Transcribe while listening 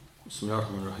بسم الله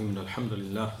الرحمن الرحيم الحمد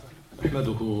لله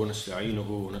نحمده ونستعينه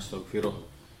ونستغفره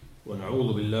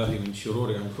ونعوذ بالله من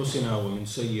شرور أنفسنا ومن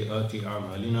سيئات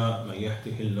أعمالنا من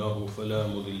يهده الله فلا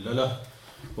مضل له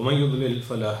ومن يضلل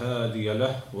فلا هادي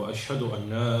له وأشهد أن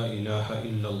لا إله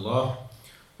إلا الله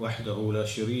وحده لا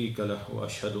شريك له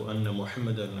وأشهد أن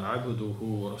محمدا عبده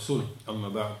ورسوله أما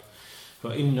بعد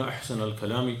فإن أحسن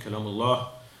الكلام كلام الله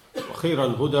وخير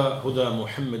الهدى هدى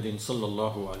محمد صلى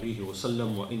الله عليه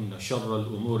وسلم وإن شر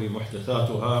الأمور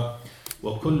محدثاتها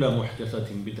وكل محدثة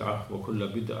بدعة وكل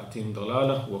بدعة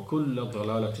ضلالة وكل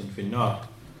ضلالة في النار.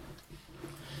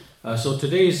 So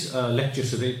today's lecture,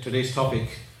 today's topic,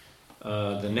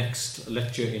 the next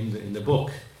lecture in the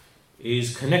book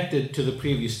is connected to the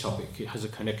previous topic. It has a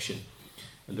connection.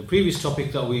 And the previous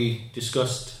topic that we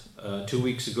discussed 2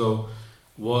 weeks ago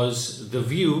was the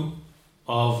view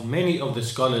of many of the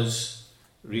scholars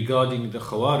regarding the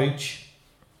Khawarij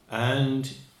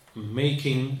and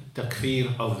making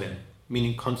takfir of them,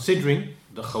 meaning considering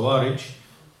the Khawarij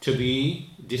to be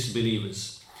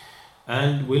disbelievers.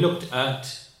 And we looked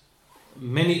at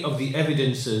many of the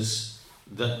evidences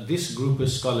that this group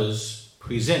of scholars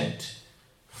present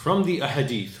from the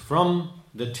ahadith, from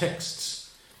the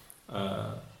texts,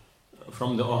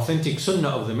 from the authentic sunnah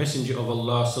of the Messenger of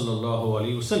Allah sallallahu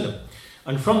alaihi wasallam.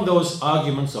 And from those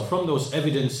arguments or from those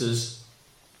evidences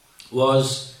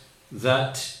was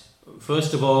that,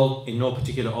 first of all, in no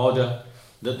particular order,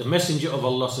 that the Messenger of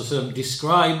Allah sallallahu alaihi wasallam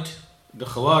described the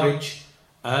Khawarij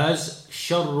as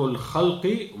sharrul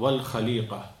khalqi wal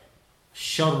khaliqa.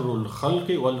 Sharrul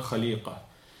khalqi wal khaliqa.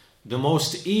 The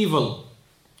most evil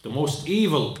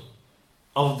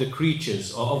of the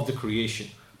creatures or of the creation.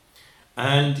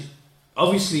 And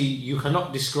obviously you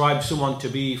cannot describe someone to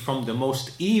be from the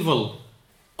most evil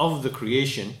of the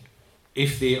creation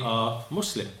if they are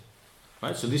Muslim.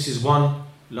 Right? So this is one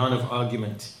line of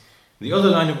argument. The other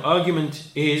line of argument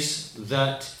is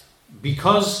that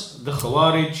because the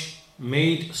Khawarij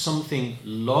made something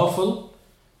lawful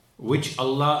which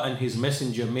Allah and His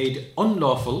Messenger made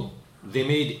unlawful, they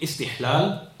made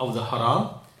istihlal of the haram,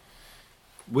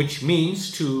 which means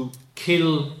to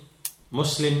kill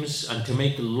Muslims and to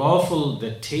make lawful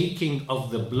the taking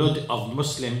of the blood of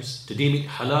Muslims, to deem it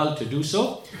halal to do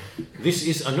so. This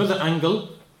is another angle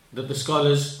that the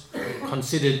scholars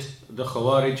considered the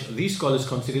Khawarij, these scholars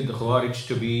considered the Khawarij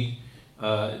to be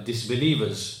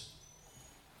disbelievers.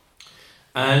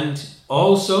 And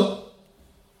also,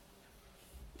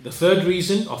 the third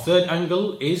reason or third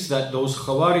angle is that those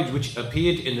Khawarij which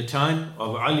appeared in the time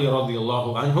of Ali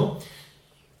radiallahu anhu,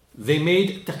 they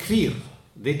made takfir.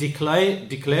 They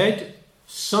declared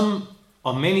some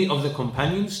or many of the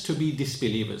companions to be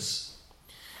disbelievers.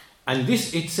 And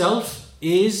this itself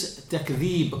is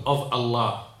takdhib of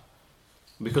Allah.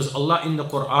 Because Allah in the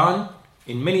Quran,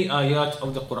 in many ayat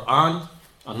of the Quran,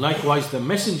 and likewise the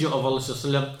Messenger of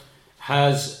Allah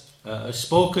has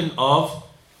spoken of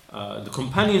the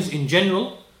companions in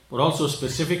general, but also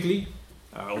specifically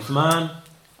Uthman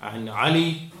and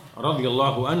Ali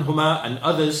radiallahu anhuma and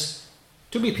others,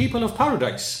 to be people of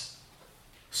paradise.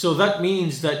 So that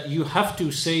means that you have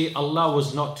to say Allah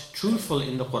was not truthful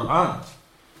in the Quran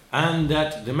and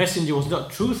that the Messenger was not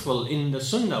truthful in the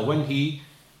Sunnah when he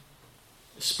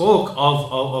spoke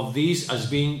of these as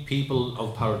being people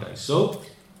of paradise. So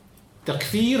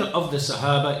takfir of the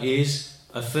Sahaba is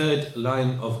a third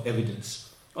line of evidence.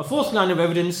 A fourth line of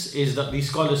evidence is that these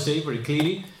scholars say very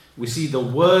clearly, we see the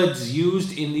words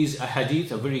used in these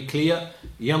ahadith are very clear,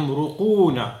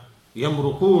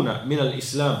 يمرقون من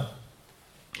الإسلام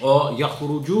or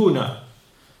يخرجون,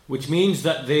 which means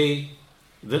that they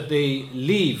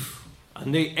leave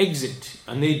and they exit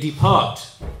and they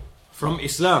depart from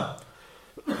Islam.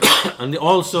 And they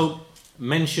also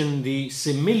mention the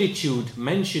similitude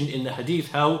mentioned in the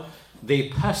hadith, how they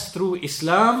pass through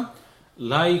Islam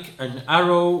like an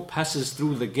arrow passes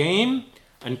through the game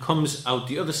and comes out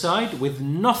the other side with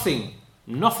nothing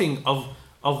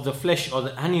of the flesh or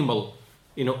the animal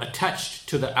attached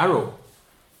to the arrow,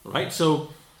 right? So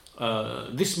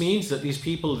this means that these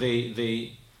people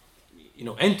they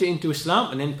enter into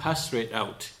Islam and then pass straight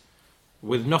out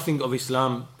with nothing of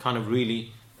Islam kind of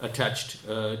really attached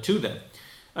to them.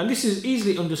 And this is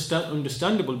easily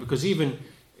understandable because even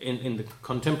in the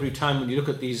contemporary time, when you look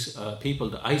at these people,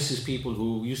 the ISIS people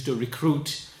who used to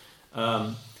recruit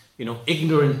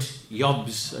ignorant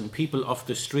yobs and people off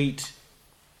the street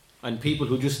and people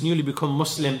who just newly become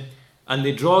Muslim, and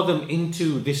they draw them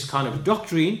into this kind of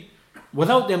doctrine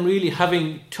without them really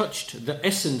having touched the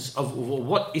essence of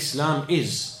what Islam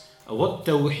is, what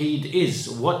Tawheed is,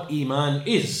 what Iman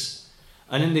is.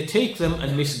 And then they take them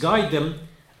and misguide them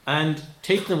and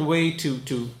take them away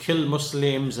to kill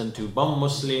Muslims and to bomb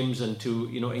Muslims and to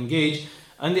engage,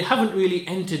 and they haven't really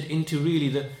entered into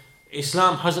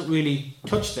Islam hasn't really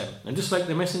touched them. And just like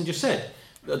the Messenger said,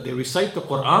 that they recite the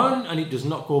Quran and it does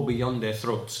not go beyond their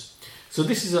throats. So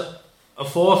this is a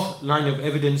fourth line of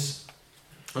evidence.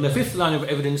 And the fifth line of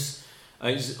evidence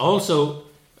is also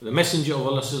the Messenger of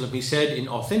Allah, he said in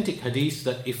authentic hadith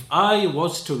that if I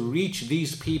was to reach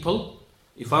these people,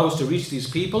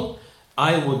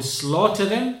 I would slaughter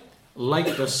them like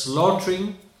the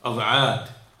slaughtering of Ad.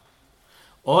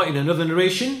 Or in another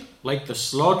narration, like the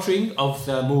slaughtering of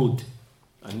Thamud.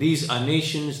 And these are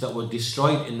nations that were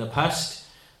destroyed in the past.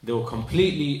 They were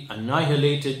completely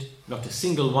annihilated. Not a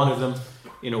single one of them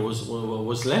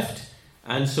was left.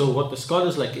 And so what the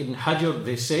scholars like Ibn Hajar,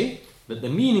 they say that the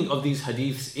meaning of these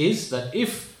hadiths is that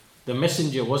if the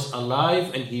Messenger was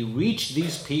alive and he reached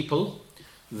these people,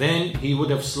 then he would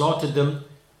have slaughtered them,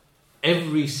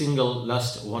 every single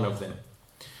last one of them.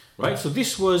 Right? So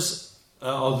this was,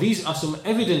 or these are some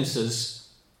evidences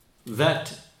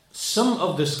that some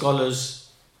of the scholars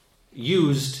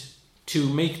used to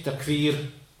make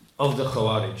takfir of the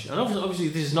Khawarij. And obviously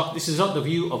this is not the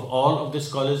view of all of the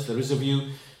scholars. There is a view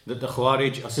that the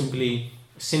Khawarij are simply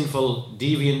sinful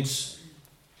deviants.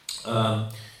 So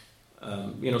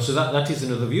that is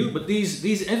another view. But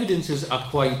these evidences are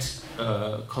quite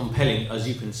compelling, as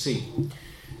you can see.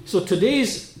 So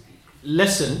today's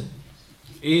lesson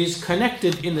is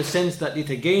connected in the sense that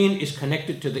it again is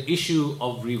connected to the issue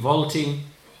of revolting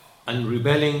and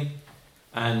rebelling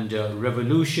and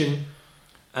revolution.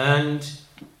 And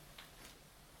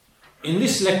in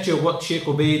this lecture, what Sheikh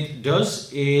Ubaid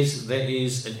does is there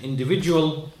is an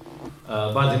individual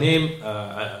by the name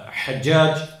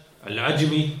Hajjaj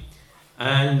al-Ajmi,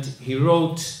 and he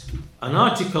wrote an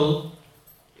article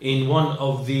in one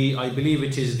of the, I believe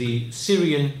it is the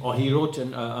Syrian, or he wrote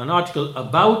an article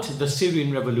about the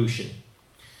Syrian revolution.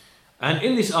 And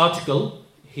in this article,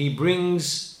 he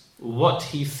brings what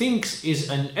he thinks is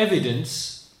an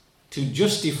evidence to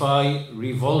justify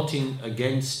revolting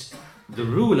against the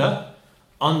ruler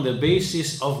on the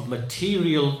basis of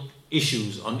material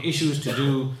issues, on issues to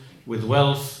do with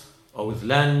wealth or with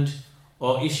land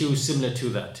or issues similar to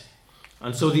that.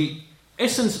 And so the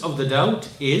essence of the doubt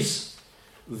is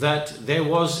that there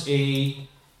was a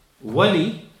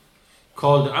wali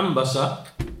called Ambasa,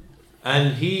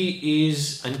 and he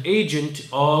is an agent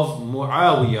of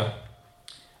Muawiyah,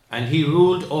 and he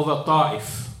ruled over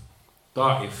Ta'if.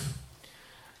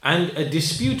 And a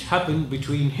dispute happened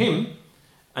between him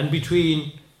and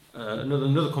between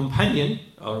another companion,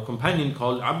 or a companion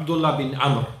called Abdullah bin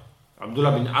Amr.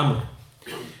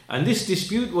 And this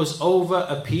dispute was over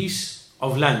a piece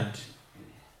of land.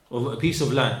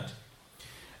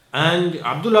 And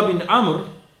Abdullah bin Amr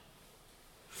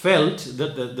felt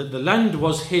that the land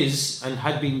was his and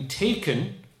had been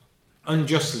taken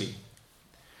unjustly.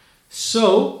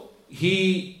 So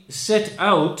he set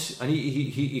out and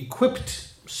he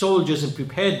equipped soldiers and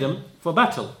prepared them for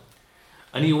battle.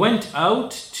 And he went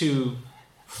out to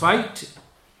fight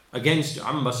against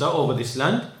Ambasa over this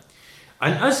land.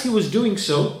 And as he was doing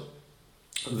so,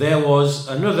 there was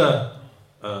another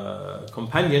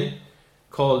companion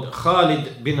called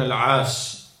Khalid bin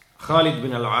al-As.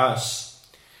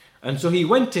 And so he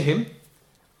went to him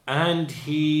and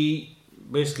he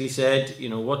basically said,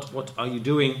 what are you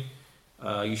doing?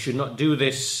 You should not do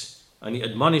this. And he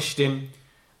admonished him.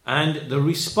 And the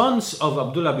response of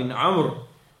Abdullah bin Amr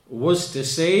was to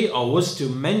say, or was to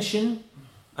mention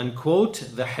and quote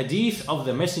the hadith of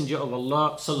the Messenger of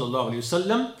Allah sallallahu alaihi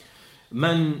wasallam,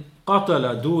 "Man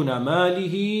qatala duna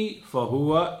malihi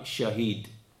fahuwa shaheed."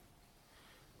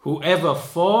 Whoever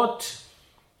fought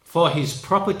for his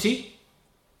property,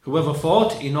 whoever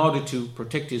fought in order to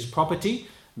protect his property,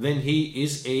 then he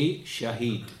is a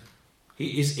shaheed.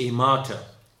 He is a martyr.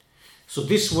 So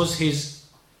this was his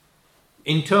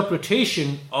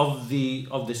interpretation of the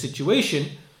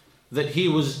situation, that he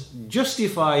was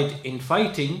justified in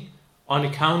fighting on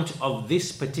account of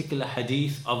this particular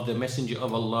hadith of the Messenger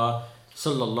of Allah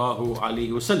sallallahu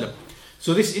alaihi wasallam.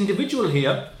 So this individual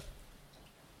here,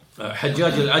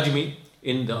 Hajjaj al-Ajmi,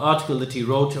 in the article that he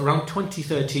wrote around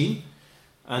 2013,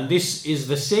 and this is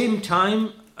the same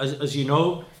time as you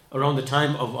know, around the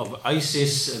time of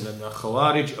ISIS and the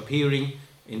Khawarij appearing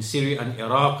in Syria and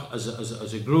Iraq as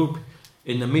a group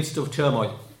in the midst of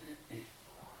turmoil.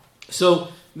 So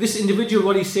this individual,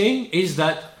 what he's saying is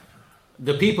that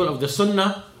the people of the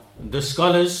Sunnah, the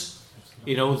scholars,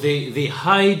 they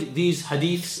hide these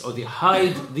hadiths, or they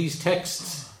hide these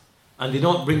texts, and they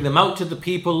don't bring them out to the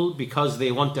people because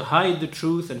they want to hide the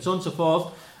truth and so on and so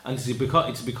forth. and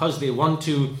it's because they want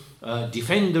to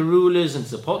defend the rulers and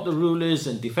support the rulers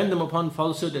and defend them upon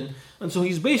falsehood. And so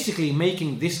he's basically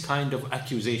making this kind of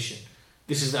accusation.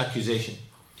 This is the accusation.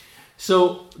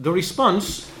 So the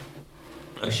response,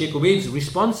 Sheikh Ubaid's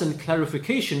response and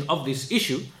clarification of this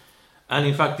issue, and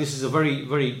in fact this is a very,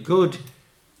 very good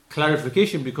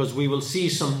clarification, because we will see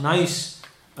some nice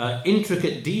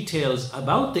intricate details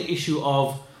about the issue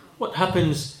of what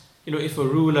happens, if a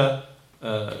ruler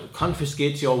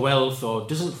confiscates your wealth or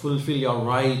doesn't fulfill your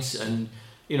rights, and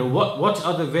what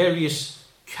are the various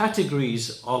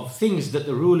categories of things that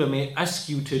the ruler may ask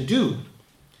you to do,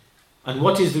 and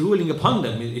what is the ruling upon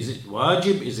them. Is it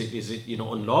wajib? Is it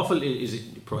unlawful? Is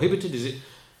it prohibited?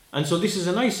 And so this is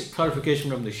a nice clarification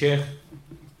from the Shaykh.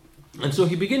 And so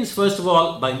he begins first of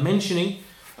all by mentioning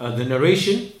the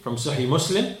narration from Sahih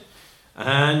Muslim,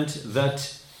 and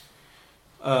that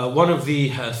one of the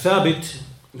Thabit,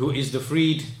 who is the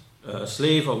freed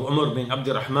slave of Umar bin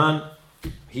Abdurrahman,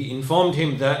 he informed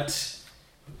him that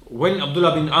when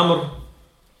Abdullah bin Amr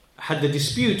had the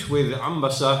dispute with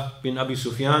Ambasa bin Abi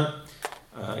Sufyan,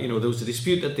 there was a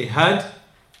dispute that they had,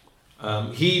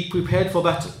 he prepared for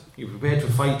battle, he prepared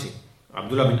for fighting,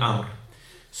 Abdullah bin Amr.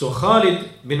 So Khalid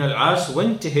bin al-As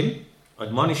went to him,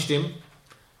 admonished him,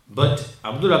 but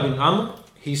Abdullah bin Amr,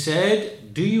 he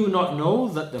said, "Do you not know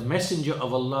that the Messenger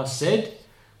of Allah said,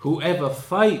 whoever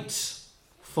fights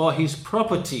for his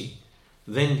property,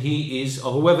 then he is,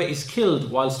 or whoever is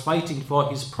killed whilst fighting for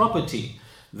his property,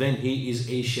 then he is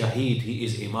a shaheed, he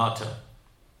is a martyr."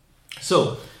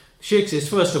 So Sheikh says,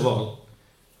 first of all,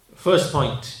 first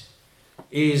point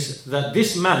is that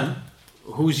this man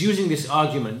who's using this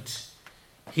argument,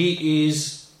 he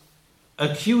is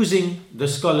accusing the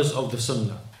scholars of the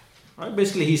Sunnah. Right?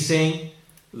 Basically, he's saying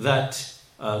that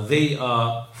they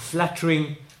are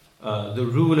flattering the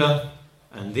ruler,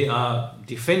 and they are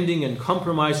defending and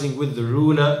compromising with the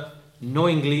ruler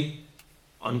knowingly,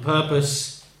 on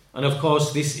purpose. And of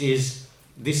course, this is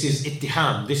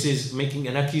ittiham. This is making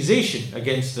an accusation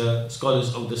against the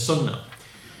scholars of the Sunnah.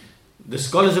 The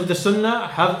scholars of the Sunnah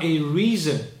have a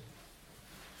reason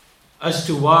as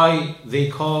to why they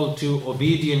call to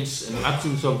obedience and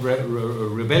absence of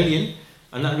rebellion,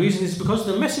 and that reason is because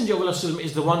the Messenger of Allah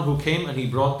is the one who came and he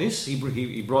brought this.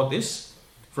 He brought this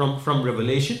from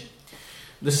revelation.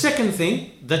 The second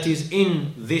thing that is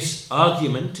in this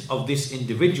argument of this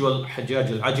individual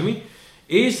Hajjaj al-Ajmi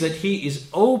is that he is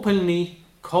openly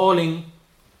calling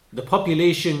the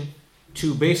population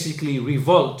to basically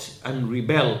revolt and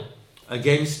rebel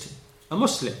against a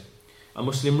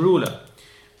Muslim ruler.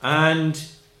 And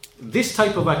this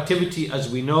type of activity, as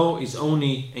we know, is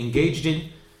only engaged in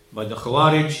by the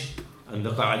Khawarij and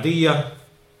the Qa'adiyya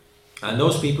and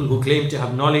those people who claim to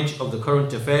have knowledge of the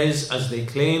current affairs as they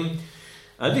claim.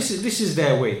 This is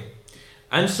their way.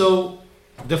 And so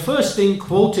the first thing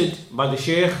quoted by the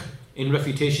Shaykh in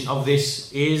refutation of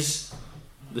this is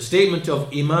the statement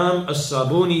of Imam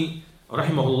As-Sabuni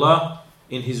rahimahullah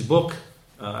in his book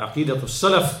Aqidat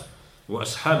al-Salaf wa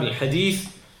Ashab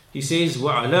al-Hadith. He says,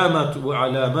 وَعَلَامَاتُ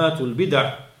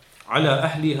الْبِدَعِ عَلَى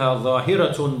أَهْلِهَا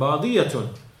ظَاهِرَةٌ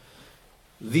بَاضِيَةٌ.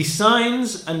 The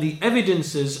signs and the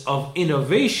evidences of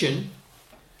innovation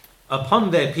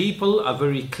upon their people are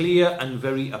very clear and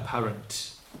very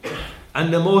apparent.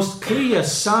 And the most clear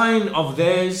sign of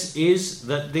theirs is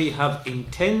that they have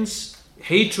intense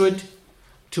hatred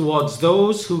towards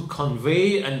those who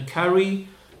convey and carry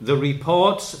the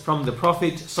reports from the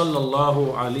Prophet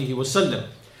sallallahu alaihi wasallam.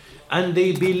 And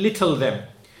they belittle them,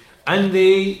 and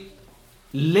they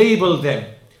label them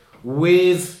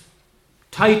with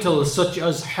titles such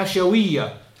as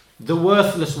Hashawiyya, the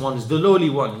worthless ones, the lowly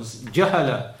ones,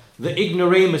 Jahala, the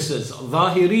ignoramuses,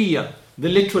 Zahiriyya, the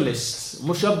literalists,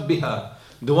 Mushabbiha,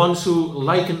 the ones who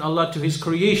liken Allah to His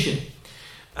creation.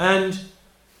 And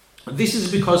this is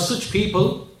because such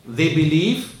people, they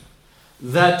believe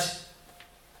that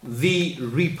the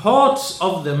reports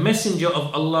of the Messenger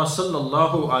of Allah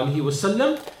sallallahu alaihi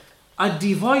wasallam are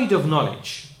devoid of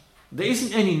knowledge. There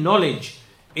isn't any knowledge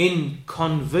in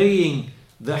conveying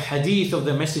the hadith of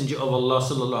the Messenger of Allah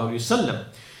sallallahu alaihi wasallam,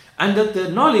 and that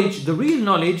the knowledge, the real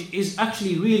knowledge, is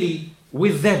actually really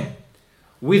with them,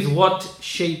 with what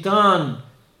shaitan,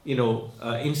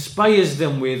 inspires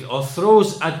them with or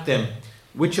throws at them,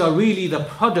 which are really the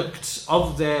products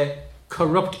of their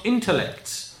corrupt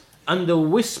intellects and the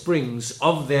whisperings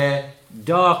of their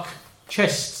dark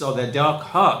chests or their dark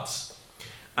hearts,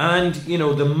 and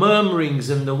the murmurings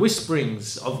and the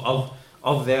whisperings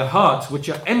of their hearts, which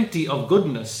are empty of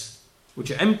goodness,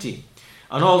 which are empty,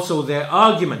 and also their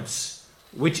arguments,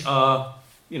 which are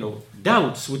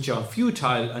doubts, which are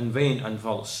futile and vain and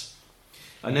false.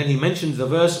 And then he mentions the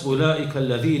verse, أُولَٰئِكَ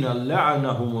الَّذِينَ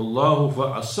لَعَنَهُمُ اللَّهُ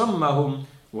فَأَصَمَّهُمْ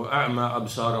وَأَعْمَى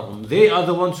أَبْصَارَهُمْ. They are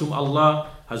the ones whom Allah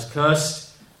has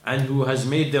cursed and who has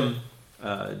made them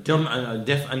dumb and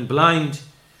deaf and blind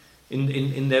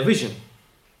in their vision.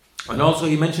 And also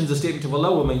he mentions the statement of Allah,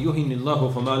 وَمَنْ يُهِنِ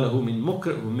اللَّهُ فَمَا لَهُ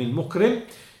مِنْ مُكْرِمٍ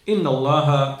إِنَّ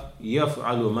اللَّهَ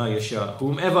يَفْعَلُ مَا يَشَاءُ.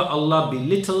 Whomever Allah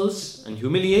belittles and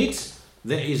humiliates,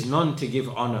 there is none to give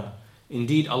honor.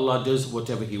 Indeed, Allah does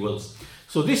whatever He wills.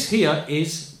 So this here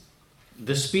is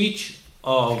the speech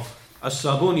of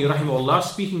As-Sabuni rahimahullah,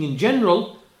 speaking in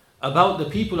general about the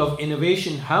people of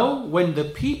innovation. How, when the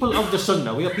people of the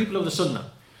Sunnah, we are people of the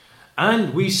Sunnah,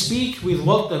 and we speak with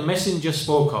what the Messenger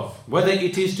spoke of, whether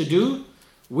it is to do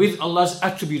with Allah's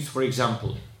attributes, for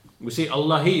example. We say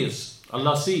Allah hears,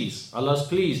 Allah sees, Allah is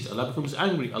pleased, Allah becomes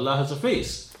angry, Allah has a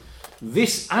face.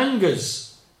 This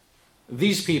angers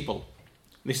these people.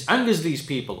 This angers these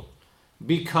people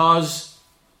because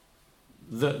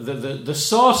the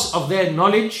source of their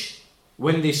knowledge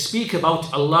when they speak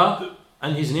about Allah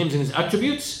and His names and His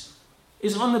attributes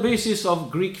is on the basis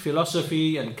of Greek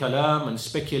philosophy and kalam and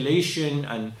speculation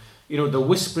and the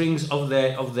whisperings of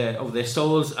their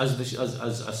souls, as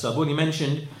Sabuni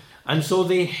mentioned. And so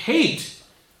they hate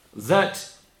that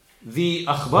the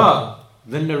akhbar,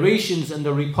 the narrations and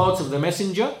the reports of the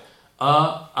Messenger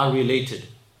are related.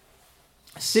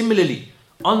 Similarly,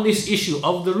 on this issue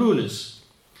of the rulers,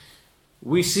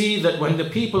 we see that when the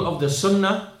people of the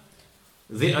Sunnah,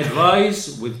 they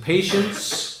advise with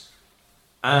patience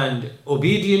and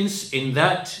obedience in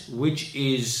that which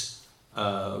is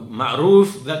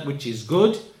ma'ruf, that which is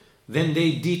good, then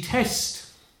they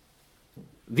detest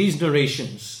these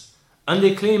narrations. And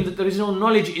they claim that there is no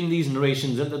knowledge in these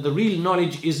narrations and that the real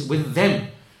knowledge is with them,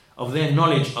 of their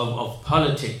knowledge of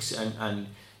politics and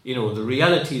the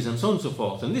realities and so on and so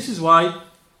forth. And this is why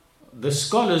the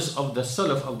scholars of the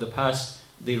Salaf of the past,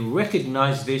 they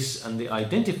recognize this and they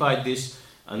identified this,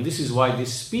 and this is why they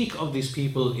speak of these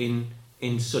people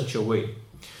in such a way.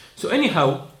 So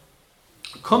anyhow,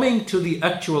 coming to the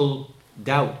actual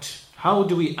doubt, how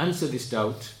do we answer this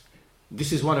doubt?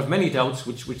 This is one of many doubts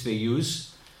which they use.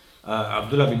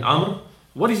 Abdullah bin Amr,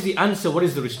 what is the answer, what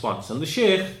is the response? And the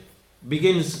Shaykh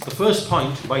begins the first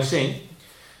point by saying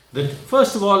that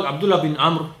first of all, Abdullah bin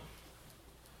Amr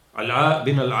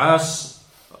bin al-As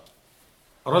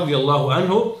radiyallahu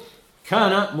anhu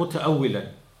kana muta'awwilan.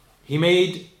 He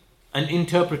made an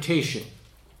interpretation,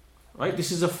 right?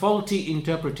 This is a faulty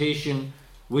interpretation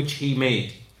which he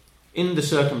made in the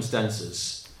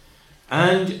circumstances.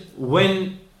 And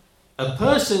when a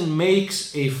person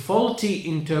makes a faulty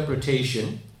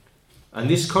interpretation, and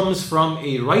this comes from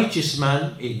a righteous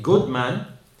man, a good man,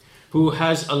 who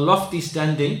has a lofty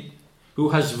standing, who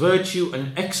has virtue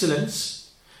and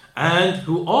excellence, and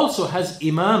who also has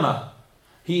imamah.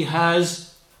 He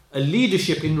has a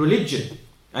leadership in religion,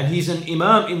 and he's an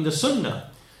imam in the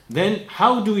Sunnah. Then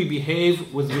how do we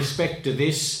behave with respect to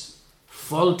this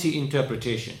faulty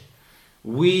interpretation?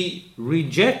 We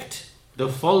reject the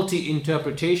faulty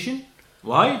interpretation.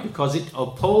 Why? Because it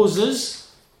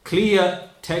opposes clear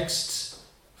texts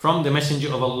from the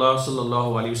Messenger of Allah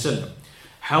sallallahu alaihi wasallam.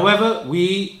 However,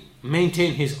 we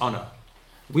maintain his honor.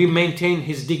 We maintain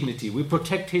his dignity. We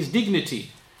protect his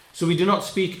dignity. So we do not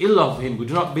speak ill of him. We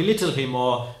do not belittle him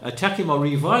or attack him or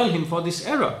revile him for this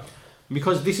error.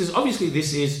 Because this is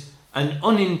an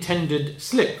unintended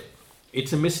slip.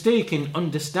 It's a mistake in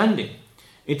understanding.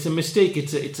 It's a mistake.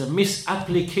 It's a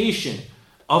misapplication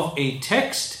of a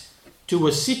text to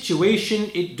a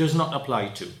situation it does not apply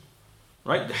to.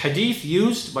 Right? The hadith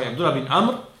used by Abdullah bin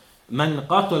Amr, Man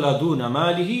qatala duna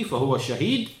malihi fahuwa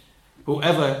shaheed.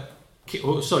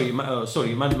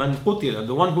 Man qutila,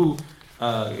 the one who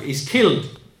is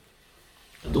killed.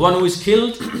 The one who is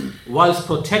killed whilst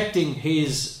protecting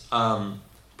his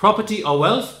property or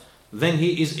wealth, then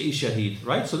he is a shaheed.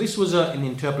 Right? So this was an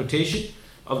interpretation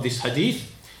of this hadith.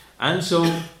 And so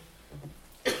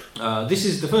this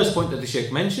is the first point that the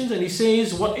Shaykh mentions, and he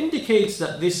says what indicates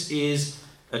that this is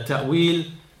a ta'wil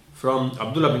from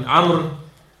Abdullah bin Amr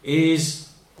is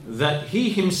that he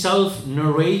himself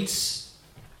narrates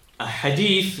a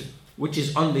hadith which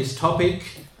is on this topic,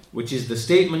 which is the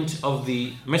statement of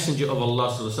the Messenger of Allah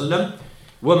sallallahu alaihi wasallam,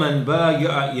 وَمَنْ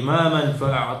بَايَعَ إِمَامًا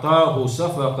فَأَعْطَاهُ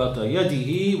صَفَقَةَ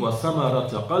يَدِهِ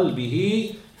وَثَمَرَةَ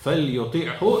قَلْبِهِ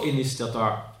فَلْيُطِعْهُ إِنِ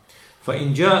اسْتَطَاعَ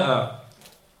فَإِنْ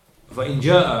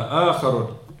جَاءَ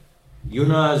آخَرٌ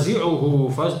يُنَازِعُهُ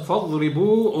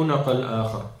فَاضْرِبُوا عُنَقَ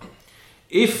الْآخَرِ.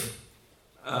 If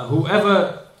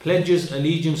whoever pledges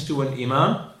allegiance to an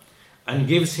imam and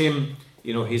gives him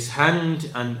his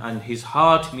hand and his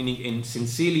heart, meaning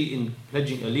sincerely in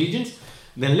pledging allegiance,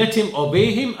 then let him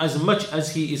obey him as much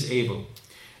as he is able.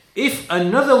 If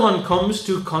another one comes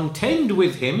to contend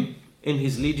with him in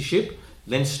his leadership,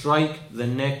 then strike the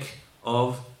neck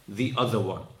of the other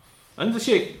one. And the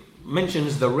Shaykh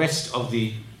mentions the rest of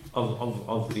the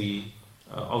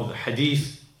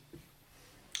hadith,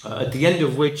 at the end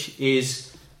of which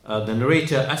is the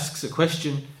narrator asks a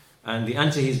question, and the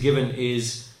answer he's given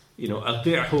is,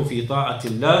 أطيعه في طاعة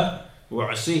الله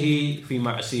وعصيه في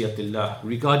معصية الله,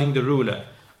 regarding the ruler.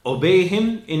 Obey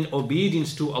him in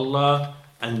obedience to Allah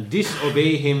and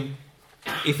disobey him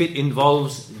if it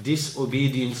involves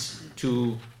disobedience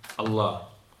to Allah.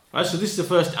 Right, so this is the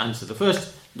first answer. The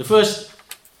first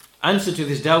answer to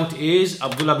this doubt is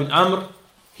Abdullah bin Amr.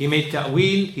 He made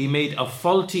ta'wil, he made a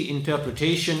faulty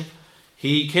interpretation.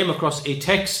 He came across a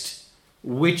text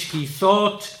which he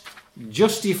thought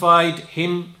justified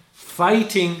him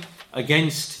fighting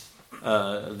against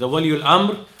the Waliul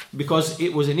Amr because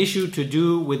it was an issue to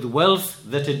do with wealth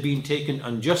that had been taken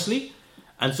unjustly.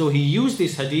 And so he used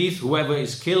this hadith, whoever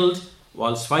is killed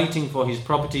whilst fighting for his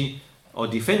property or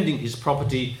defending his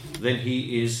property, then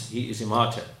he is a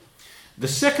martyr. The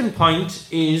second point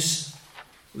is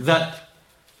that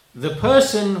the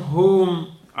person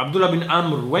whom Abdullah bin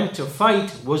Amr went to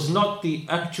fight was not the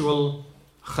actual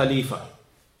Khalifa.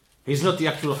 He's not the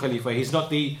actual Khalifa. He's not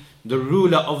the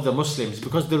ruler of the Muslims.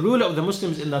 Because the ruler of the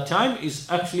Muslims in that time is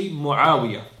actually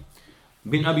Muawiyah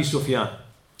bin Abi Sufyan.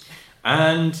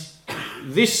 And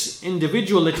this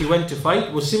individual that he went to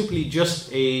fight was simply just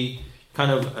a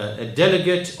kind of a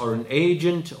delegate or an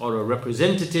agent or a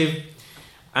representative.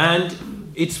 And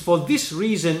it's for this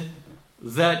reason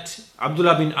that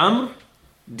Abdullah bin Amr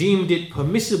deemed it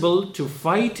permissible to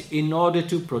fight in order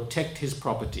to protect his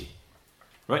property.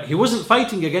 Right? He wasn't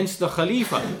fighting against the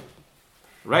Khalifa.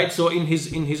 Right? So in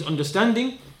his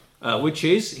understanding, which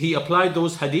is he applied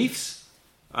those hadiths,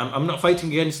 I'm not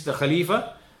fighting against the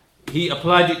Khalifa. He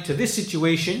applied it to this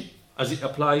situation as it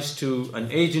applies to an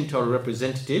agent or a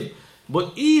representative.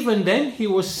 But even then, he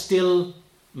was still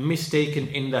mistaken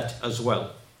in that as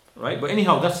well. Right? But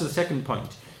anyhow, that's the second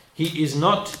point. He is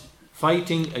not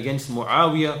fighting against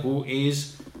Muawiyah, who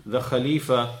is the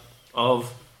Khalifa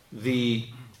of the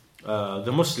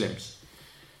Muslims.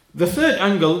 The third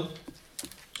angle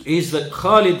is that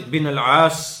Khalid bin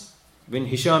al-As bin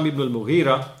Hisham ibn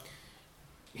al-Mughira,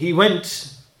 he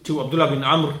went to Abdullah bin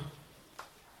Amr,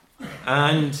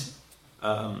 and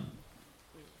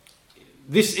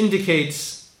this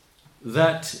indicates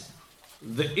that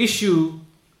the issue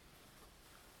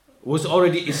was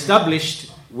already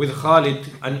established with Khalid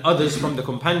and others from the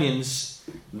companions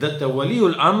that the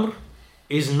Waliul Amr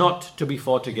is not to be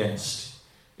fought against.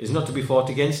 Is not to be fought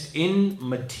against in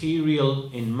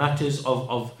matters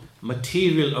of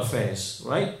material affairs,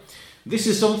 right? This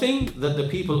is something that the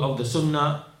people of the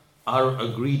Sunnah are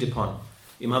agreed upon.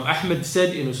 Imam Ahmad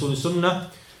said in Usul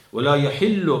Sunnah, وَلَا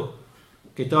يَحِلُّ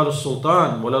قتال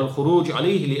السلطان ولا الخروج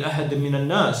عليه لأحد من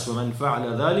الناس ومن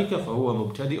فعل ذلك فهو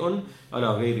مبتدئ على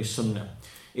غير السنة.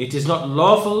 It is not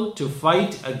lawful to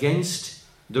fight against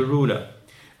the ruler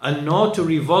and nor to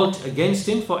revolt against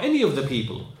him for any of the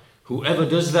people. Whoever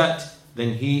does that,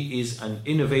 then he is an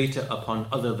innovator upon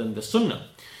other than the Sunnah.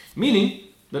 Meaning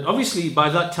that obviously by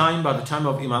the time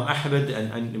of Imam Ahmad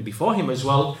and before him as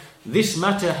well, this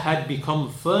matter had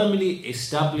become firmly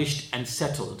established and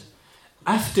settled.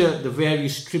 After the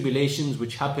various tribulations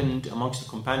which happened amongst the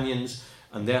companions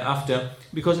and thereafter,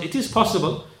 because it is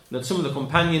possible that some of the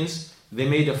companions, they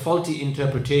made a faulty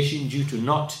interpretation due to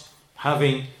not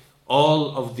having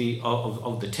all of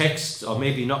the texts, or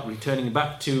maybe not returning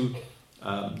back to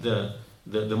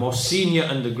the more senior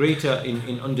and the greater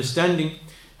in understanding.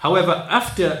 However,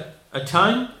 after a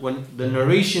time when the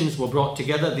narrations were brought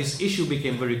together, this issue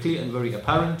became very clear and very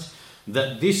apparent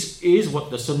that this is what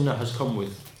the Sunnah has come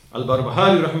with.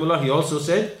 Al-Barbahari rahimahullah, he also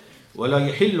said, وَلَا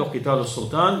يَحِلُّ قِتَالُ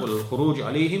السُّلْطَانِ وَلَا الْخُرُوجِ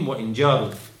عَلَيْهِمْ وَإِنْ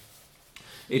جَارُوا.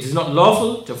 It is not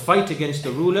lawful to fight against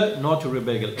the ruler nor to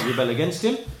rebel against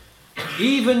him,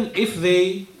 even if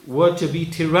they were to be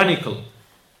tyrannical.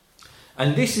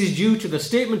 And this is due to the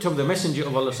statement of the Messenger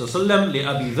of Allah sallallahu alaihi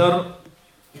wasallam, لِأَبِي ذَرْ,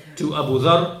 to Abu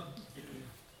Dhar,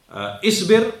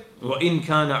 إِصْبِرْ وَإِنْ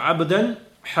كَانَ عَبْدًا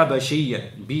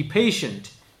حَبَشِيًّا. Be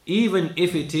patient, even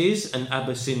if it is an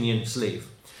Abyssinian slave.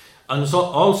 And so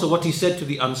also what he said to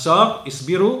the Ansar,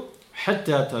 إِصْبِرُوا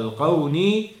حَتَّى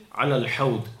تَلْقَوْنِي عَلَى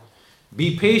الْحَوْضِ.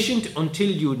 Be patient until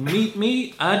you meet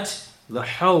me at the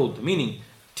Hawd, meaning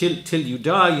till you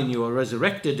die and you are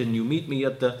resurrected and you meet me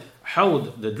at the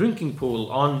Hawd, the drinking pool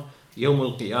on Yawm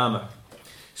al-Qiyamah.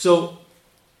 So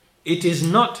it is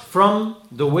not from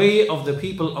the way of the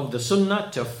people of the Sunnah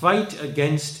to fight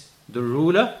against the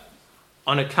ruler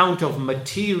on account of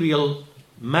material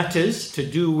matters to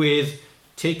do with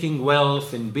taking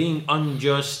wealth and being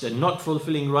unjust and not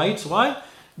fulfilling rights. Why?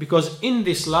 Because in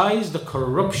this lies the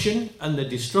corruption and the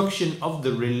destruction of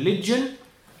the religion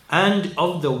and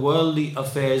of the worldly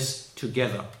affairs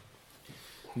together.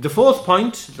 The fourth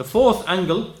point, the fourth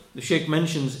angle the Shaykh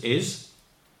mentions is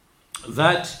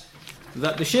that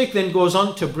the Shaykh then goes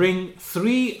on to bring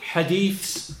 3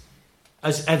 hadiths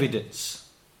as evidence.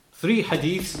 3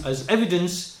 hadiths as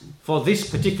evidence for this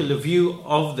particular view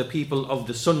of the people of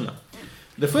the Sunnah.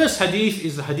 The first hadith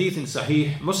is the hadith in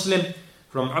Sahih Muslim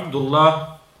from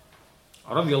Abdullah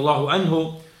radiallahu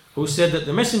anhu, who said that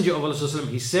the Messenger of Allah,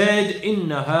 he said,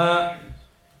 إِنَّهَا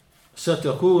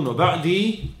سَتَكُونُ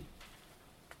بَعْدِي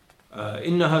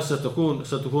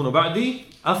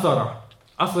أَثَرَةٌ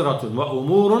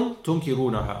وَأُمُورٌ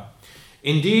تُنْكِرُونَهَا.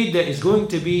 Indeed, there is going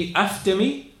to be after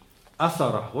me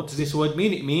athara. What does this word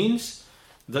mean? It means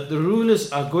that the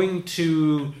rulers are going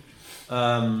to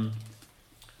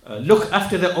look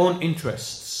after their own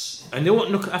interests, and they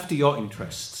won't look after your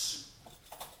interests,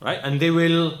 right? And they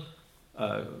will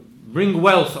bring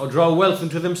wealth or draw wealth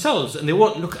into themselves, and they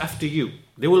won't look after you.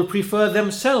 They will prefer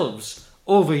themselves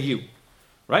over you,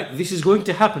 right? This is going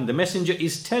to happen. The Messenger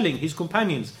is telling his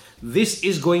companions, this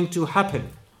is going to happen.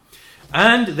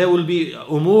 And there will be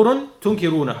umurun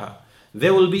tunkirunaha.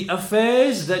 There will be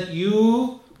affairs that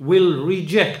you will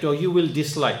reject or you will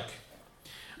dislike.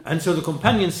 And so the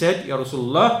companion said, Ya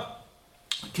Rasulullah,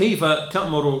 كيف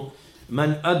تأمر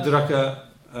من أدرك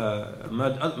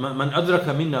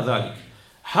منا ذلك?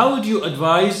 How would you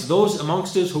advise those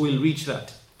amongst us who will reach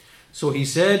that? So he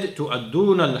said,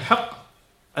 تؤدون الحق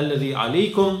الذي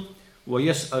عليكم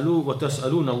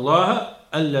وتسألون الله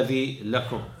الذي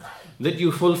لكم. That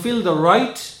you fulfill the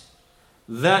right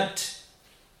that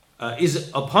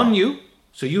is upon you.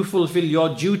 So you fulfill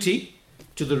your duty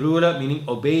to the ruler, meaning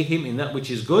obey him in that which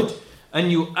is good, and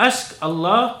you ask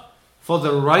Allah for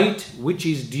the right which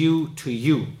is due to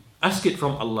you. Ask it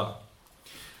from Allah.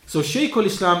 So Shaykh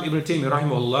al-Islam Ibn Taymiyyah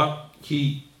rahimahullah,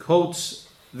 he quotes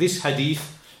this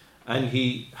hadith and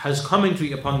he has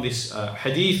commentary upon this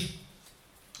hadith.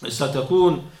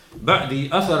 ستكون بعدي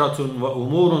أثرة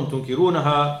وأمور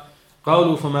تنكرونها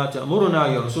قالوا فما تأمرنا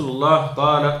يا رسول الله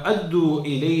قال أدوا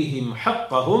إليهم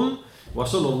حقهم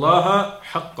وصلوا الله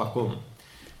حقكم.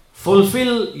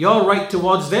 Fulfill your right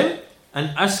towards them and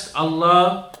ask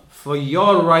Allah for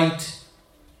your right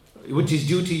which is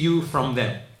due to you from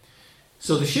them.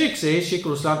 So the Shaykh says, Shaykh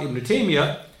al-Islam Ibn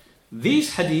Taymiyyah,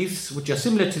 these hadiths which are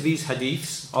similar to these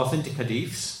hadiths, authentic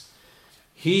hadiths,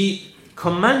 he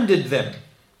commanded them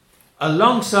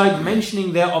alongside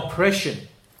mentioning their oppression.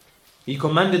 He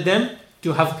commanded them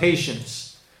to have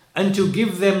patience and to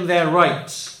give them their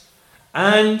rights,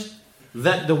 and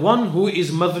that the one who is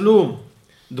madhloom,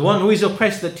 the one who is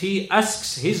oppressed, that he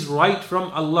asks his right from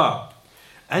Allah.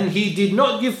 And he did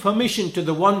not give permission to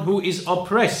the one who is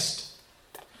oppressed,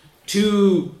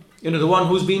 to, the one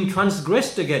who's been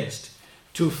transgressed against,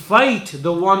 to fight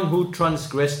the one who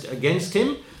transgressed against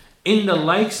him in the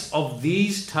likes of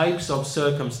these types of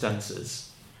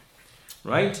circumstances,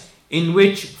 right? In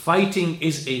which fighting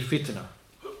is a fitna.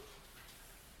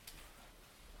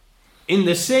 In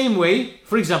the same way,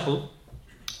 for example,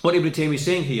 what Ibn Taymiyyah is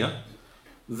saying here,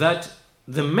 that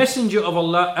the Messenger of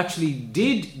Allah actually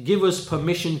did give us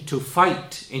permission to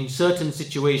fight in certain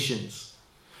situations.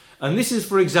 And this is,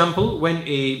 for example, when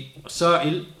a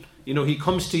sa'il, he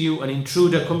comes to you, an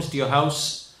intruder comes to your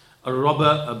house, a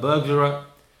robber, a burglar,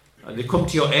 they come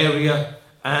to your area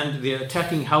and they're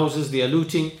attacking houses, they are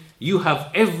looting. You have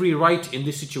every right in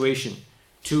this situation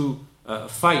to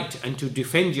fight and to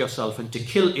defend yourself and to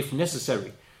kill if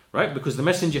necessary, right? Because the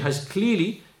Messenger has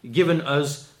clearly given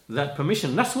us that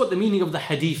permission. That's what the meaning of the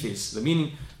hadith is. The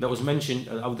meaning that was mentioned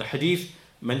of the hadith,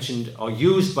 mentioned or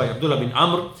used by Abdullah bin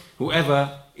Amr,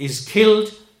 whoever is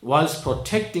killed whilst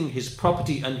protecting his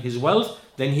property and his wealth,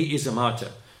 then he is a martyr.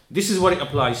 This is what it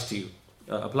applies to.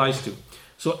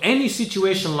 So any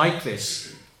situation like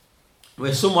this,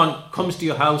 where someone comes to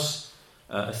your house,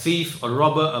 a thief, a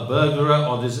robber, a burglar,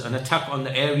 or there's an attack on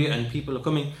the area and people are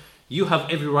coming, you have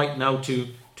every right now to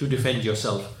defend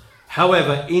yourself.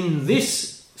 However, in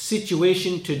this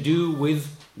situation to do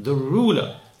with the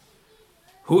ruler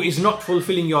who is not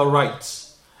fulfilling your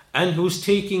rights and who's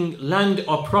taking land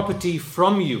or property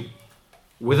from you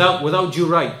without due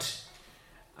right,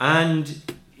 and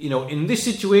in this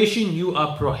situation you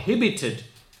are prohibited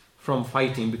from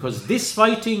fighting, because this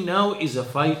fighting now is a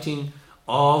fighting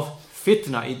of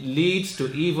fitna. It leads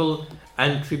to evil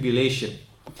and tribulation.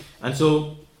 And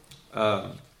so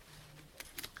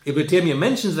Ibn Taymiyyah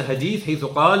mentions the hadith,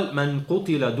 حيث قال من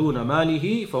قتل دون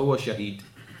ماله فهو شهيد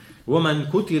ومن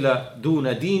قتل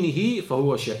دون دينه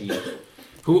فهو شهيد.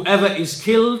 Whoever is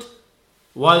killed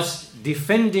whilst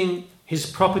defending his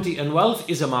property and wealth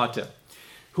is a martyr.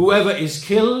 Whoever is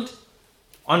killed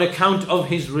on account of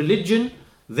his religion,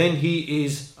 then he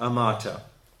is a martyr.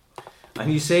 And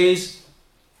he says,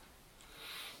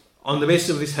 on the basis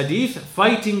of this hadith,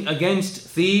 fighting against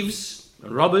thieves,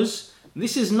 robbers,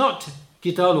 this is not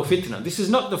qitalu fitna. This is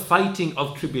not the fighting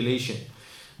of tribulation,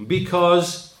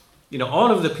 because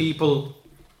all of the people,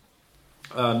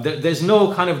 there's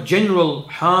no kind of general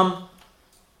harm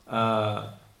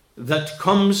that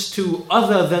comes to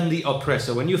other than the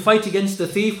oppressor. When you fight against the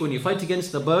thief, when you fight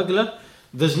against the burglar,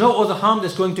 there's no other harm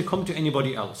that's going to come to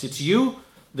anybody else. It's you,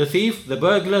 the thief, the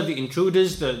burglar, the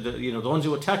intruders, the ones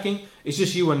who are attacking. It's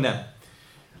just you and them.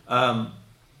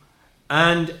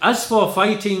 And as for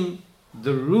fighting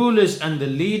the rulers and the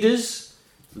leaders,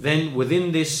 then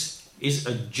within this is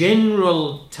a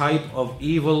general type of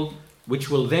evil which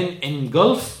will then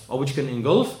engulf, or which can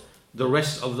engulf, the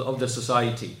rest of the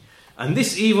society. And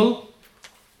this evil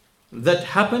that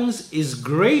happens is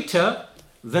greater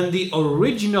than the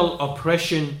original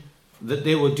oppression that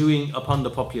they were doing upon the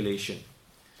population.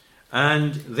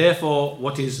 And therefore,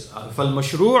 what is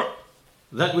فَالْمَشْرُوعُ,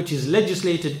 that which is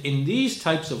legislated in these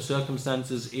types of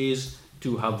circumstances, is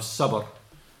to have sabr.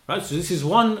 Right? So this is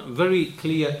one very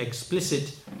clear,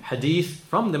 explicit hadith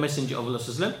from the Messenger of Allah.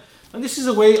 And this is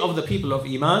a way of the people of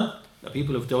Iman, the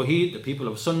people of Tawheed, the people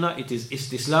of Sunnah. It is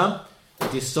Istislam.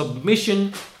 It is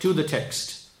submission to the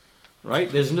text. Right?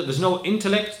 There's no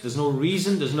intellect, there's no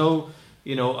reason, there's no,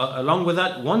 along with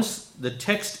that, once the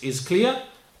text is clear,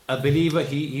 a believer,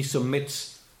 he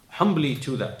submits humbly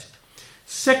to that.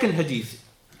 Second hadith,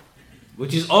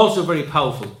 which is also very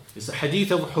powerful, is the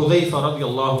hadith of Hudhayfa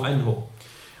radiallahu anhu.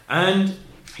 And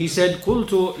he said,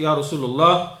 قلت يا رسول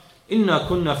الله إنا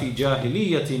كنا في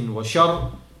جاهلية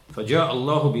وشر فجاء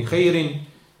الله بخير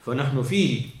فنحن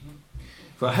فيه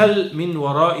فهل من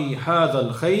وراء هذا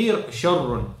الخير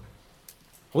شر.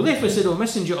 Hudhayfa said, O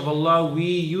Messenger of Allah, we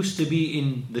used to be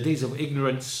in the days of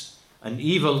ignorance and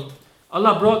evil.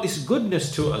 Allah brought this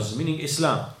goodness to us, meaning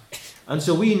Islam. And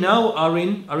so we now are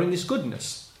in this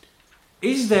goodness.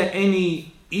 Is there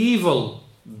any evil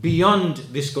beyond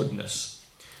this goodness?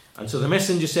 And so the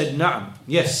Messenger said, Na'am,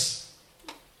 yes.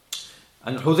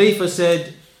 And Hudhayfa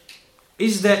said,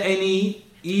 is there any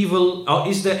evil, or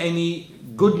is there any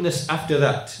goodness after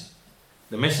that?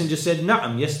 The Messenger said,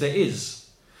 Na'am, yes there is.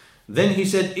 Then he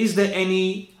said, is there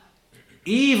any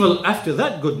evil after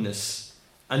that goodness?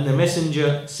 And the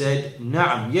Messenger said,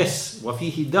 Na'am, yes,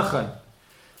 وَفِيهِ دَخَلٍ.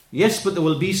 Yes, but there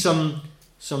will be some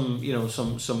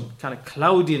kind of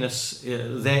cloudiness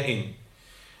therein.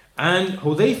 And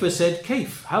Hudhayfa said,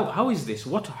 Kaif, how is this?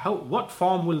 What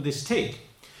form will this take?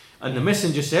 And the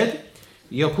Messenger said,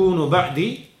 يَكُونُ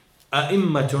بَعْدِي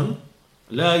أَئِمَّةٌ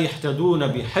لَا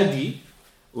يَحْتَدُونَ بِحَدِي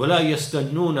وَلَا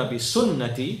يَسْتَنُّونَ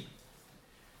بِسُنَّتِي.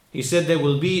 He said, there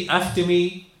will be after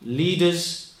me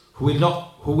leaders who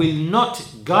will not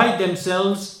guide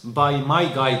themselves by my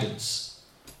guidance.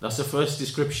 That's the first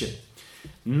description.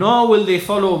 Nor will they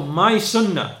follow my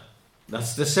sunnah.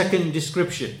 That's the second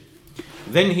description.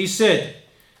 Then he said,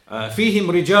 فِيهِمْ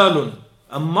رِجَالٌ,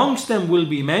 amongst them will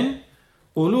be men,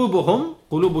 قُلُوبُهُمْ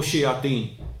قُلُوبُ الشَّيَاطِينَ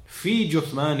فِي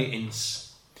جُثْمَانِ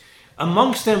إِنسٍ.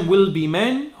 Amongst them will be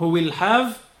men who will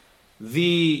have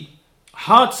the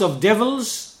hearts of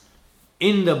devils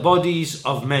in the bodies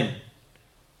of men.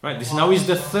 Right, this now is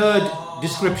the third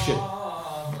description.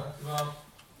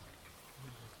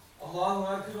 Allahu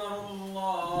Akbar,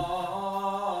 Allahu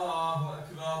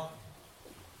Akbar.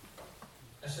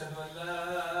 Ashhadu an la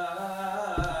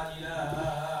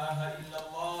ilaha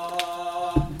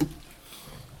illallah.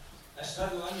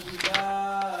 Ashhadu an la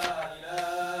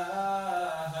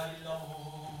ilaha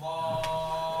illallah.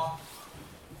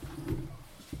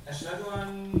 Ashhadu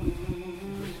anna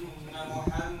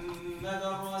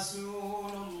Muhammadan Rasulullah.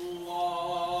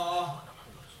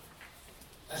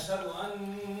 Ashhadu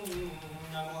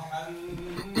anna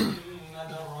Muhammadan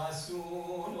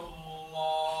Rasulullah.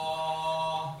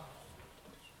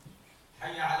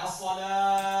 Hayya ala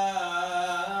salah.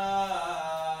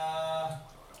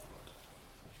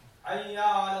 Hayya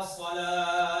ala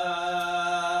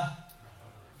salah.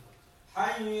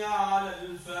 Hayya ala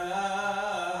al-falah.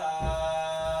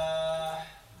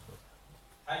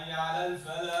 Hayya ala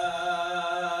al-falah.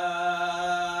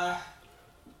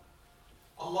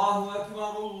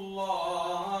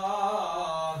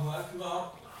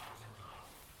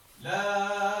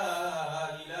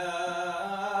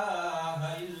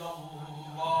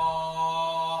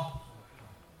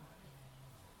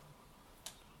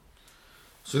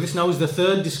 So this now is the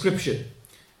third description.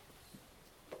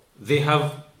 They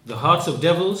have the hearts of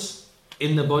devils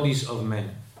in the bodies of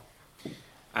men.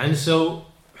 And so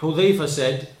Hudhayfa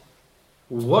said,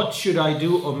 what should I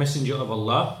do, O Messenger of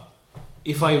Allah,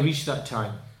 if I reach that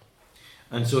time?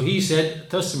 And so he said,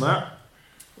 تسمع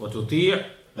وتطيع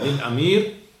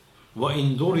للأمير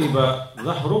وإن ضرب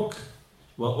ظهرك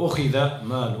وأخذ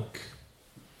مالك.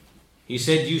 He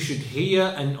said you should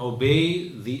hear and obey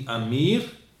the Amir,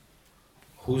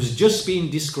 who's just been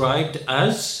described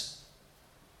as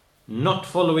not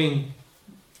following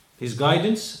his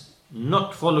guidance,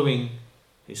 not following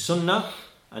his sunnah,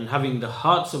 and having the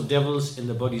hearts of devils in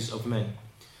the bodies of men.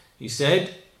 He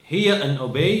said, hear and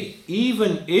obey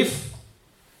even if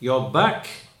your back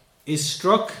is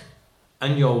struck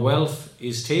and your wealth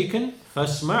is taken.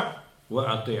 فَاسْمَعْ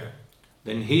وَأَطِيعْ.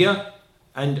 Then hear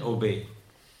and obey.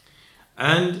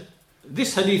 And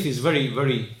this hadith is very,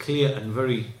 very clear and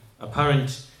very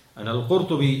apparent. And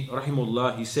Al-Qurtubi,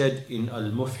 rahimullah, he said in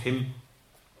Al-Mufhim,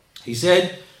 he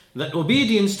said that